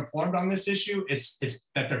if they're informed on this issue, it's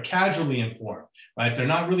that they're casually informed, right? They're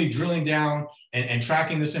not really drilling down and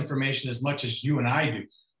tracking this information as much as you and I do,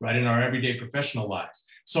 right, in our everyday professional lives.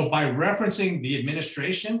 So by referencing the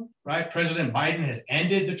administration, right, President Biden has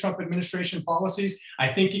ended the Trump administration policies. I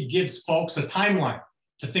think it gives folks a timeline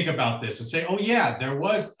to think about this and say, oh yeah, there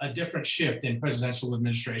was a different shift in presidential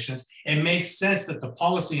administrations. It makes sense that the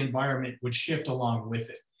policy environment would shift along with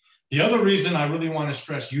it. The other reason I really want to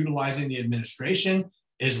stress utilizing the administration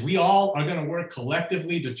is we all are going to work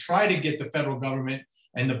collectively to try to get the federal government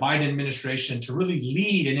and the Biden administration to really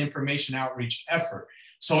lead an information outreach effort.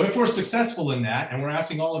 So if we're successful in that, and we're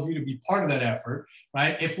asking all of you to be part of that effort,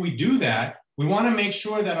 right? If we do that, we want to make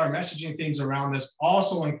sure that our messaging things around this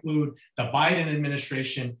also include the Biden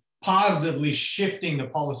administration positively shifting the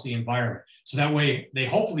policy environment. So that way they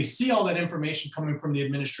hopefully see all that information coming from the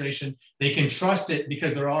administration. They can trust it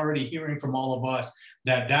because they're already hearing from all of us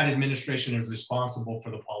that that administration is responsible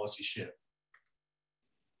for the policy shift.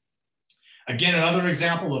 Again, another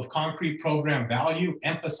example of concrete program value,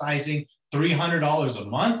 emphasizing $300 a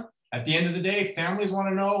month. At the end of the day, families want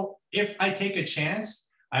to know, if I take a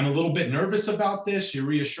chance, I'm a little bit nervous about this, you're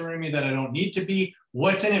reassuring me that I don't need to be,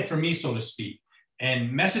 what's in it for me, so to speak?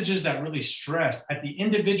 And messages that really stress at the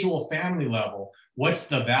individual family level, what's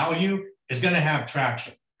the value, is going to have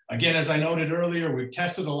traction. Again, as I noted earlier, we've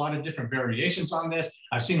tested a lot of different variations on this.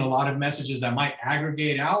 I've seen a lot of messages that might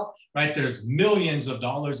aggregate out, right? There's millions of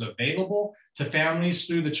dollars available to families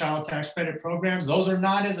through the child tax credit programs. Those are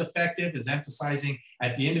not as effective as emphasizing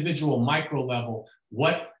at the individual micro level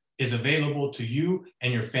what is available to you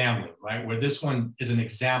and your family, right? Where this one is an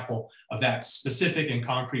example of that specific and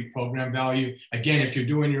concrete program value. Again, if you're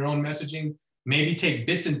doing your own messaging, maybe take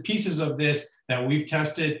bits and pieces of this that we've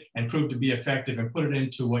tested and proved to be effective and put it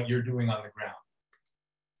into what you're doing on the ground.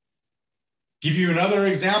 Give you another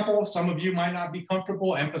example. Some of you might not be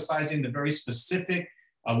comfortable emphasizing the very specific,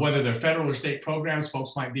 whether they're federal or state programs,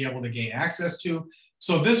 folks might be able to gain access to.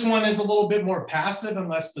 So this one is a little bit more passive and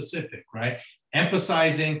less specific, right?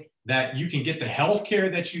 Emphasizing that you can get the health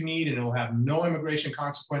care that you need and it'll have no immigration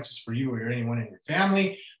consequences for you or anyone in your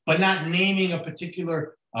family, but not naming a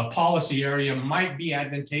particular policy area might be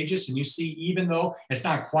advantageous. And you see, even though it's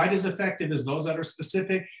not quite as effective as those that are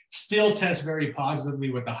specific, still test very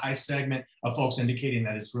positively with a high segment of folks indicating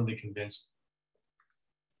that it's really convincing.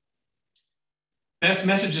 Best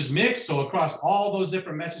messages mix. So across all those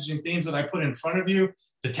different messaging themes that I put in front of you,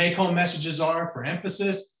 the take-home messages are, for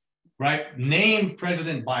emphasis, right? Name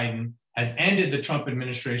President Biden has ended the Trump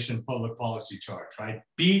administration public policy charge, right?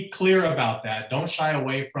 Be clear about that. Don't shy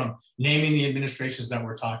away from naming the administrations that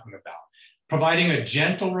we're talking about. Providing a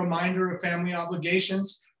gentle reminder of family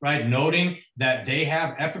obligations, right? Noting that they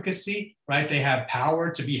have efficacy, right? They have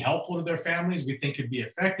power to be helpful to their families, we think could be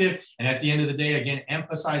effective. And at the end of the day, again,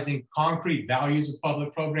 emphasizing concrete values of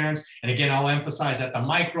public programs. And again, I'll emphasize at the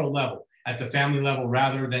micro level, at the family level,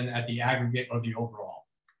 rather than at the aggregate or the overall.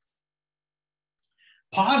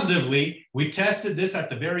 Positively, we tested this at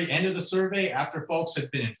the very end of the survey after folks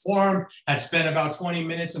had been informed, had spent about 20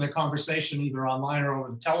 minutes in a conversation either online or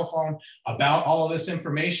over the telephone about all of this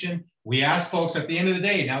information. We asked folks at the end of the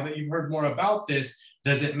day, now that you've heard more about this,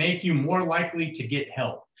 does it make you more likely to get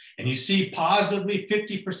help? And you see positively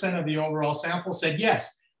 50% of the overall sample said,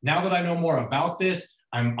 yes, now that I know more about this,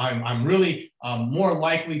 I'm really more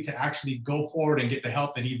likely to actually go forward and get the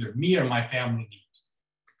help that either me or my family needs.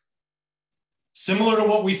 Similar to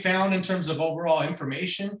what we found in terms of overall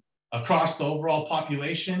information across the overall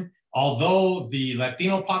population, although the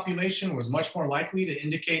Latino population was much more likely to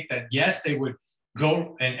indicate that, yes, they would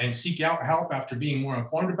go and seek out help after being more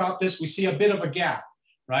informed about this, we see a bit of a gap,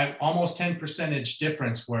 right? Almost 10%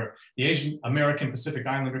 difference where the Asian American Pacific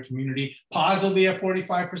Islander community positively at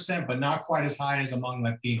 45%, but not quite as high as among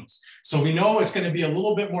Latinos. So we know it's going to be a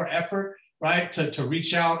little bit more effort, right, to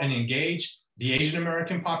reach out and engage the Asian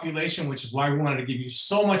American population, which is why we wanted to give you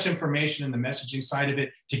so much information in the messaging side of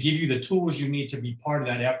it, to give you the tools you need to be part of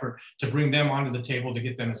that effort, to bring them onto the table, to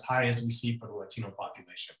get them as high as we see for the Latino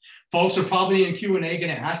population. Folks are probably in Q&A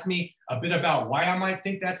going to ask me a bit about why I might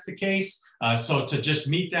think that's the case. So to just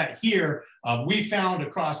meet that here, we found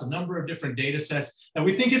across a number of different data sets that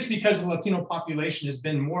we think it's because the Latino population has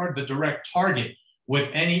been more the direct target with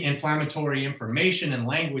any inflammatory information and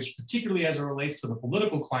language, particularly as it relates to the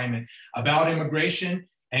political climate about immigration.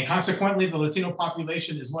 And consequently, the Latino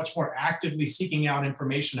population is much more actively seeking out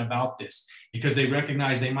information about this because they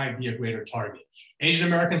recognize they might be a greater target. Asian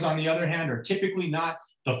Americans, on the other hand, are typically not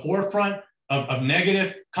the forefront of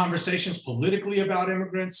negative conversations politically about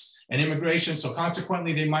immigrants and immigration. So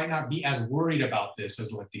consequently, they might not be as worried about this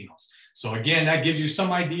as Latinos. So again, that gives you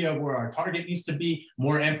some idea of where our target needs to be,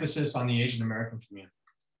 more emphasis on the Asian American community.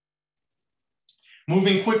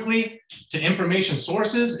 Moving quickly to information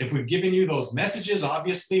sources, if we've given you those messages,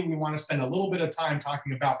 obviously we want to spend a little bit of time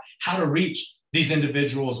talking about how to reach these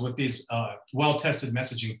individuals with these well-tested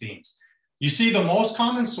messaging themes. You see the most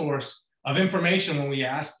common source of information when we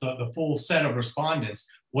asked the full set of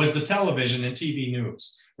respondents was the television and TV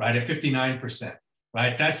news, right, at 59%.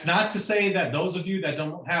 Right? That's not to say that those of you that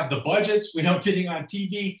don't have the budgets, we know getting on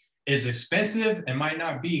TV is expensive and might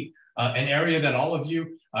not be an area that all of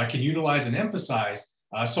you can utilize and emphasize.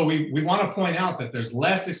 So we want to point out that there's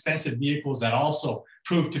less expensive vehicles that also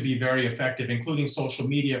prove to be very effective, including social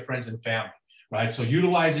media, friends and family, right? So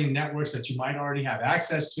utilizing networks that you might already have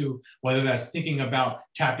access to, whether that's thinking about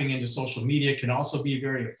tapping into social media, can also be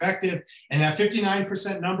very effective. And that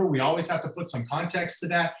 59% number, we always have to put some context to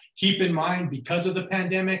that. Keep in mind, because of the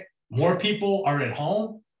pandemic, more people are at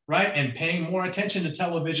home, right? And paying more attention to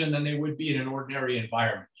television than they would be in an ordinary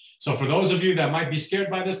environment. So for those of you that might be scared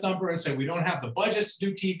by this number and say, we don't have the budgets to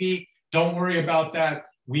do TV, don't worry about that.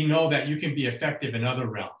 We know that you can be effective in other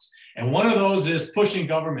realms. And one of those is pushing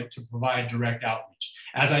government to provide direct outreach.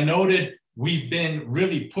 As I noted, we've been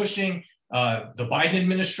really pushing the Biden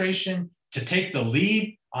administration to take the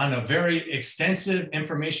lead on a very extensive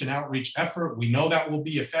information outreach effort. We know that will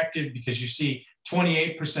be effective because you see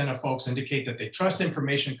 28% of folks indicate that they trust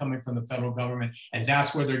information coming from the federal government, and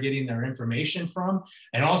that's where they're getting their information from.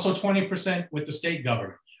 And also 20% with the state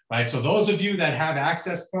government, right? So those of you that have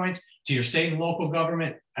access points to your state and local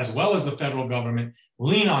government, as well as the federal government,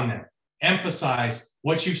 lean on them. Emphasize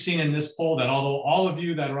what you've seen in this poll, that although all of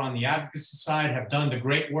you that are on the advocacy side have done the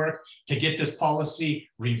great work to get this policy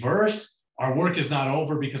reversed, our work is not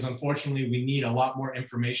over because unfortunately we need a lot more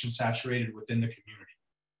information saturated within the community.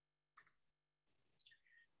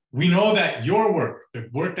 We know that your work, the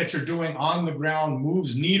work that you're doing on the ground,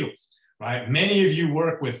 moves needles, right? Many of you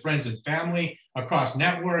work with friends and family across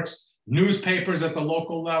networks, newspapers at the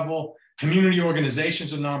local level, community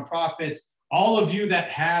organizations and nonprofits, all of you that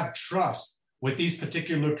have trust with these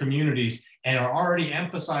particular communities and are already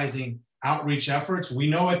emphasizing outreach efforts. We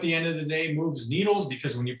know at the end of the day moves needles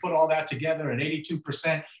because when you put all that together at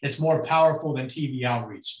 82%, it's more powerful than TV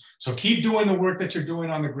outreach. So keep doing the work that you're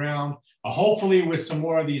doing on the ground. Hopefully with some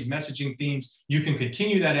more of these messaging themes, you can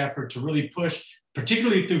continue that effort to really push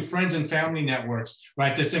particularly through friends and family networks,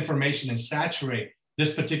 right, this information and saturate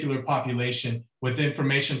this particular population with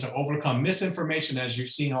information to overcome misinformation, as you've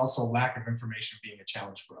seen also lack of information being a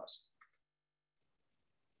challenge for us.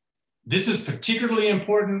 This is particularly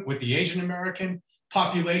important with the Asian American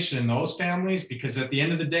population in those families, because at the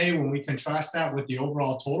end of the day, when we contrast that with the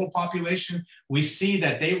overall total population, we see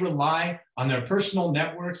that they rely on their personal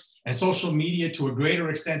networks and social media to a greater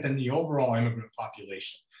extent than the overall immigrant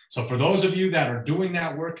population. So for those of you that are doing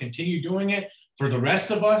that work, continue doing it. For the rest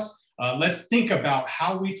of us, let's think about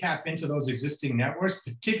how we tap into those existing networks,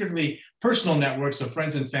 particularly personal networks of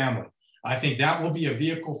friends and family. I think that will be a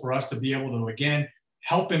vehicle for us to be able to, again,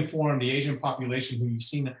 help inform the Asian population, who you've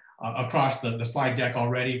seen across the slide deck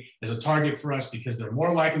already, is a target for us because they're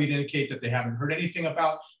more likely to indicate that they haven't heard anything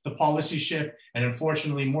about the policy shift, and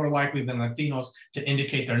unfortunately more likely than Latinos to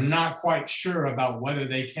indicate they're not quite sure about whether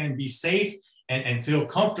they can be safe and feel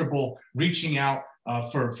comfortable reaching out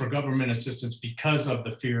for government assistance because of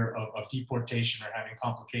the fear of deportation or having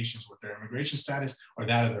complications with their immigration status or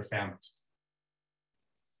that of their families.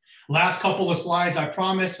 Last couple of slides, I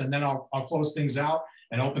promise, and then I'll close things out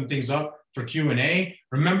and open things up for Q&A.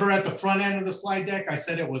 Remember at the front end of the slide deck, I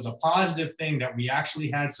said it was a positive thing that we actually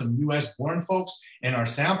had some US born folks in our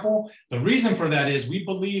sample. The reason for that is we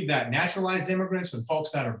believe that naturalized immigrants and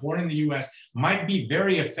folks that are born in the US might be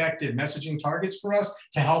very effective messaging targets for us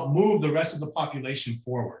to help move the rest of the population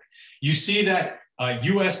forward. You see that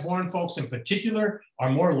US born folks in particular are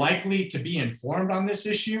more likely to be informed on this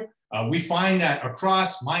issue. We find that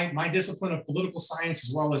across my discipline of political science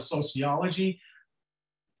as well as sociology,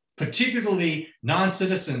 particularly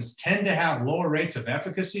non-citizens tend to have lower rates of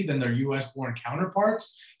efficacy than their US born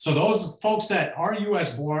counterparts. So those folks that are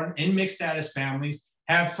US born in mixed status families,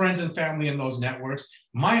 have friends and family in those networks,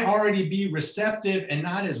 might already be receptive and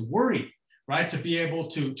not as worried, right, to be able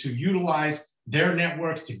to utilize their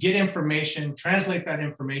networks to get information, translate that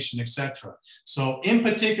information, et cetera. So in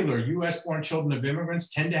particular, US born children of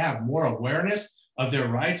immigrants tend to have more awareness of their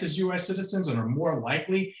rights as US citizens and are more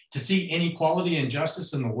likely to see inequality and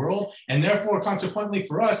injustice in the world, and therefore consequently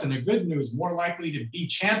for us, and the good news, more likely to be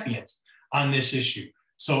champions on this issue.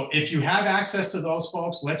 So if you have access to those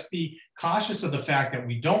folks, let's be cautious of the fact that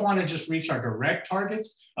we don't want to just reach our direct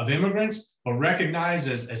targets of immigrants, but recognize,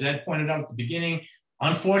 as Ed pointed out at the beginning,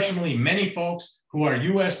 unfortunately, many folks who are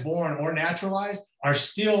US born or naturalized are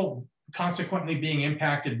still consequently being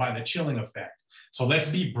impacted by the chilling effect. So let's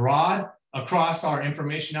be broad across our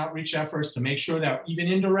information outreach efforts to make sure that even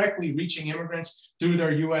indirectly reaching immigrants through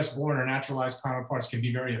their US born or naturalized counterparts can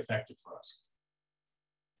be very effective for us.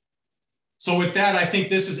 So with that, I think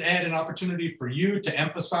this is, Ed, an opportunity for you to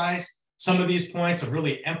emphasize some of these points of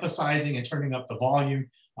really emphasizing and turning up the volume.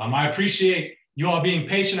 I appreciate you all being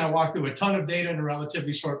patient. I walked through a ton of data in a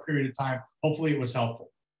relatively short period of time. Hopefully it was helpful.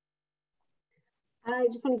 I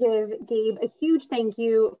just want to give Gabe a huge thank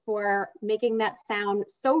you for making that sound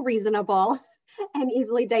so reasonable and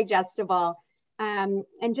easily digestible. And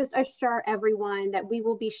just assure everyone that we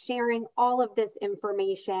will be sharing all of this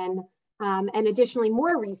information and additionally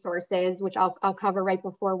more resources, which I'll cover right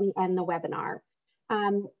before we end the webinar.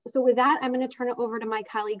 So with that, I'm going to turn it over to my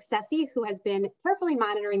colleague, Ceci, who has been carefully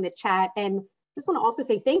monitoring the chat. And just want to also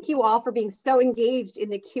say thank you all for being so engaged in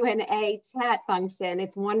the Q&A chat function.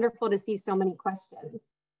 It's wonderful to see so many questions.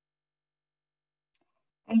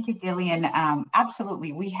 Thank you, Gillian.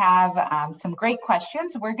 Absolutely. We have some great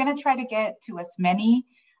questions. We're going to try to get to as many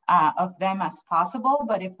of them as possible,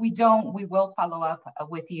 but if we don't, we will follow up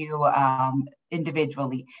with you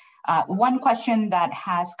individually. One question that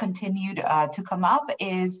has continued to come up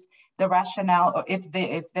is the rationale, or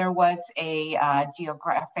if there was a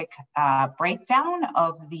geographic breakdown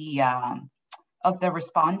of the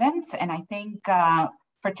respondents, and I think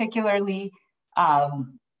particularly,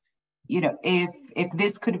 you know, if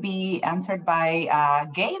this could be answered by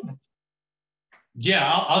Gabe. Yeah,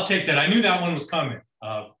 I'll take that. I knew that one was coming.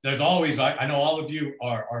 There's always, I know all of you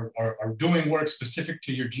are doing work specific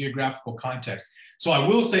to your geographical context. So I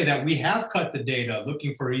will say that we have cut the data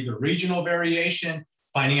looking for either regional variation,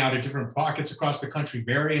 finding out if different pockets across the country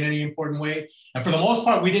vary in any important way. And for the most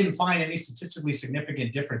part, we didn't find any statistically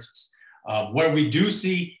significant differences. Where we do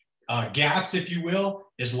see gaps, if you will,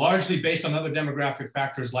 is largely based on other demographic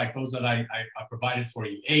factors like those that I provided for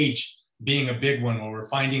you. Age being a big one, where we're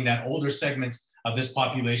finding that older segments of this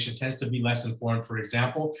population tends to be less informed, for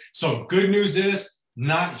example. So good news is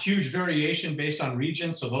not huge variation based on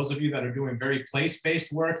region. So those of you that are doing very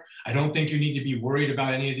place-based work, I don't think you need to be worried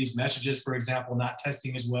about any of these messages, for example, not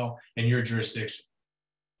testing as well in your jurisdiction.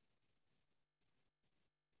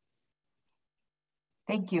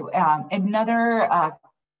 Thank you. Another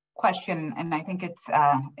question, and I think it's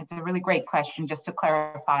a really great question. Just to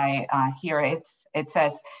clarify here, it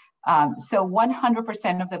says, so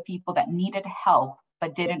 100% of the people that needed help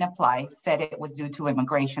but didn't apply said it was due to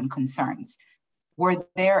immigration concerns. Were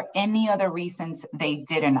there any other reasons they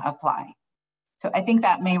didn't apply? So I think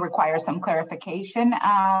that may require some clarification,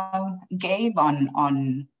 Gabe,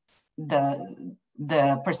 on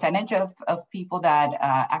the percentage of people that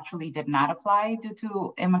actually did not apply due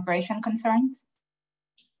to immigration concerns?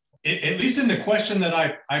 At least in the question that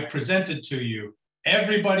I presented to you,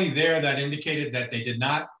 everybody there that indicated that they did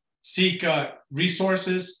not seek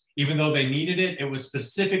resources, even though they needed it, it was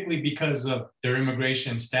specifically because of their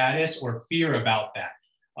immigration status or fear about that.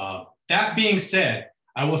 That being said,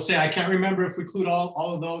 I will say I can't remember if we include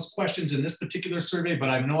all of those questions in this particular survey, but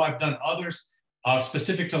I know I've done others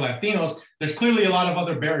specific to Latinos. There's clearly a lot of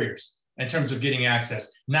other barriers in terms of getting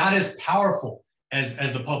access, not as powerful as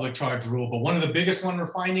the public charge rule, but one of the biggest one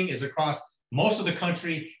we're finding is across most of the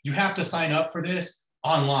country, you have to sign up for this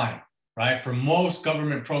online, right? For most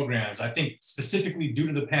government programs. I think specifically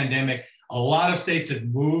due to the pandemic, a lot of states have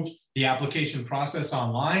moved the application process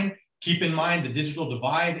online. Keep in mind, the digital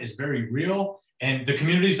divide is very real. And the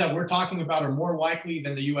communities that we're talking about are more likely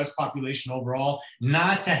than the US population overall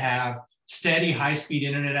not to have steady high-speed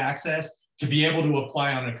internet access to be able to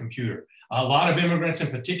apply on a computer. A lot of immigrants in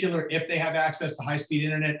particular, if they have access to high-speed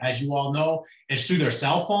internet, as you all know, it's through their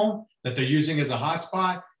cell phone that they're using as a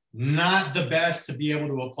hotspot, not the best to be able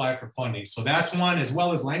to apply for funding. So that's one, as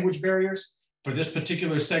well as language barriers for this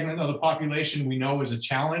particular segment of the population we know is a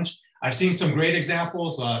challenge. I've seen some great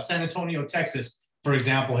examples. San Antonio, Texas, for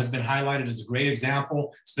example, has been highlighted as a great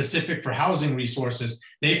example specific for housing resources.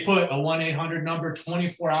 They put a 1-800 number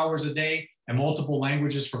 24 hours a day and multiple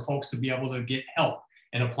languages for folks to be able to get help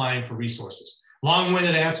in applying for resources.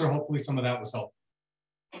 Long-winded answer. Hopefully some of that was helpful.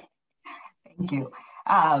 Thank you.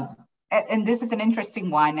 And this is an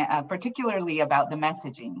interesting one, particularly about the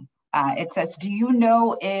messaging. It says, do you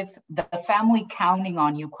know if the family counting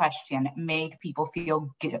on you question make people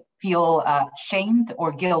feel shamed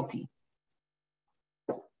or guilty?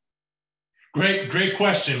 Great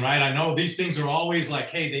question, right? I know these things are always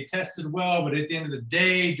like, hey, they tested well, but at the end of the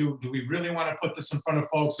day, do we really want to put this in front of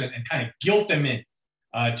folks and kind of guilt them in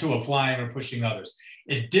to applying or pushing others?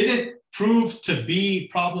 It didn't prove to be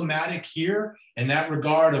problematic here in that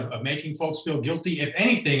regard of making folks feel guilty. If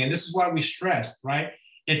anything, and this is why we stressed, right?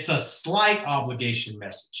 It's a slight obligation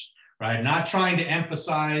message, right? Not trying to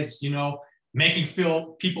emphasize, making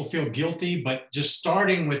people feel guilty, but just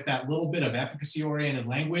starting with that little bit of efficacy-oriented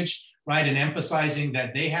language, right? And emphasizing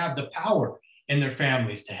that they have the power in their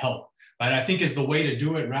families to help, right? I think is the way to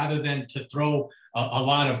do it rather than to throw a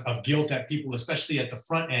lot of guilt at people, especially at the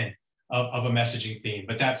front end of a messaging theme.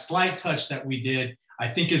 But that slight touch that we did, I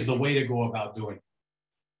think is the way to go about doing it.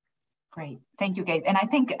 Great, thank you, Gabe. And I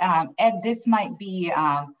think, Ed, this might be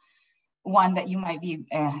one that you might be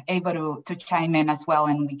able to chime in as well,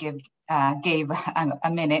 and we give Gabe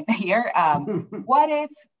a minute here. What if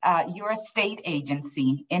you're a state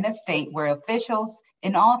agency in a state where officials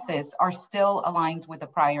in office are still aligned with the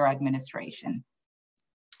prior administration?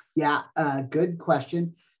 Yeah, good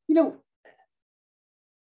question.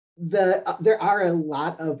 There are a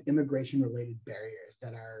lot of immigration-related barriers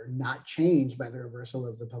that are not changed by the reversal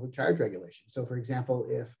of the public charge regulation. So, for example,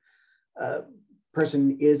 if a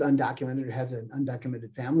person is undocumented or has an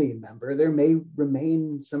undocumented family member, there may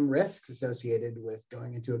remain some risks associated with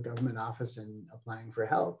going into a government office and applying for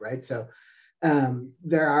help, right? So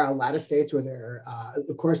there are a lot of states where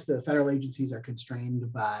of course, the federal agencies are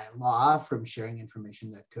constrained by law from sharing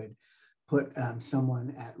information that could put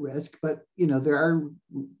someone at risk, but there are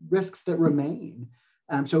risks that remain.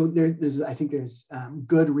 So I think there's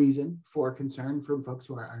good reason for concern from folks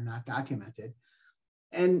who are not documented.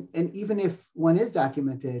 And even if one is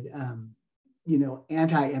documented,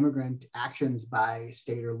 anti-immigrant actions by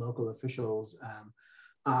state or local officials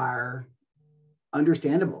are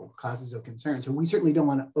understandable causes of concern. So we certainly don't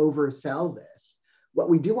want to oversell this. What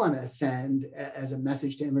we do want to send as a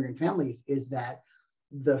message to immigrant families is that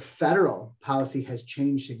the federal policy has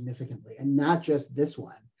changed significantly, and not just this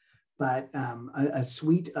one, but a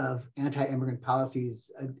suite of anti-immigrant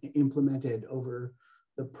policies implemented over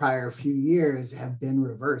the prior few years have been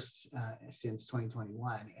reversed since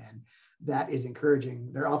 2021, and that is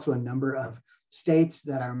encouraging. There are also a number of states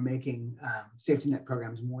that are making safety net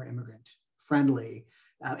programs more immigrant friendly,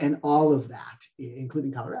 and all of that,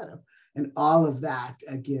 including Colorado, and all of that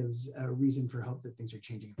gives a reason for hope that things are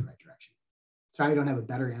changing in the right direction. Sorry, I don't have a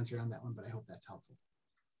better answer on that one, but I hope that's helpful.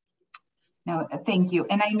 No, thank you.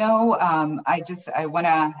 And I know I want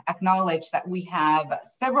to acknowledge that we have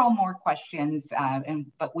several more questions,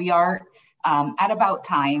 but we are at about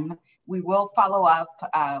time. We will follow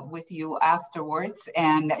up with you afterwards.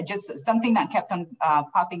 And just something that kept on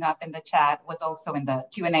popping up in the chat was also in the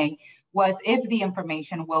Q&A was if the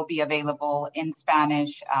information will be available in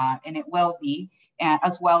Spanish, and it will be,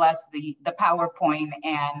 as well as the PowerPoint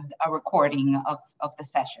and a recording of the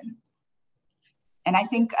session. And I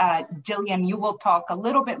think, Jillian, you will talk a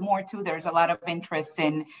little bit more too. There's a lot of interest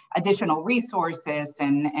in additional resources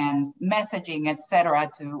and messaging, et cetera,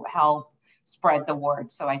 to help spread the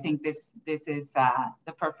word. So I think this is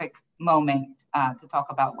the perfect moment to talk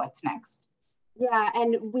about what's next. Yeah,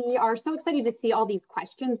 and we are so excited to see all these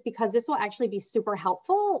questions because this will actually be super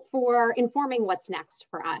helpful for informing what's next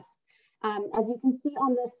for us. As you can see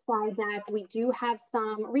on this slide deck, we do have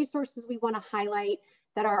some resources we want to highlight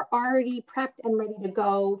that are already prepped and ready to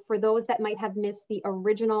go. For those that might have missed the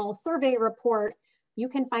original survey report, you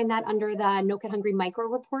can find that under the No Kid Hungry micro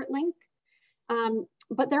report link.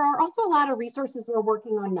 But there are also a lot of resources we're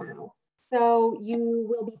working on now. So you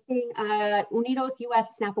will be seeing a Unidos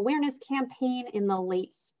US SNAP awareness campaign in the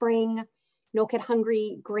late spring. No Kid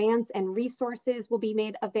Hungry grants and resources will be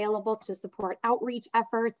made available to support outreach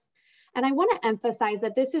efforts. And I want to emphasize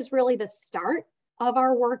that this is really the start of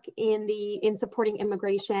our work in supporting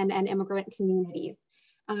immigration and immigrant communities.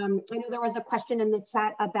 I know there was a question in the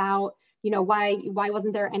chat about, why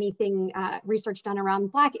wasn't there anything research done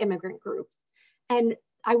around Black immigrant groups? And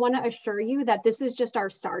I want to assure you that this is just our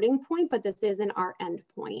starting point, but this isn't our end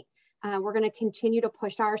point. We're going to continue to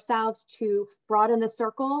push ourselves to broaden the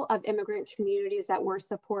circle of immigrant communities that we're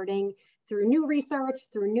supporting through new research,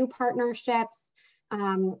 through new partnerships.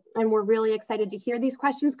 And we're really excited to hear these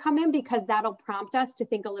questions come in because that'll prompt us to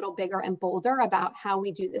think a little bigger and bolder about how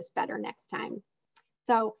we do this better next time.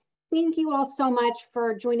 So thank you all so much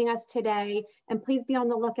for joining us today, and please be on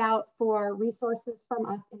the lookout for resources from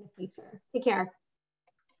us in the future. Take care.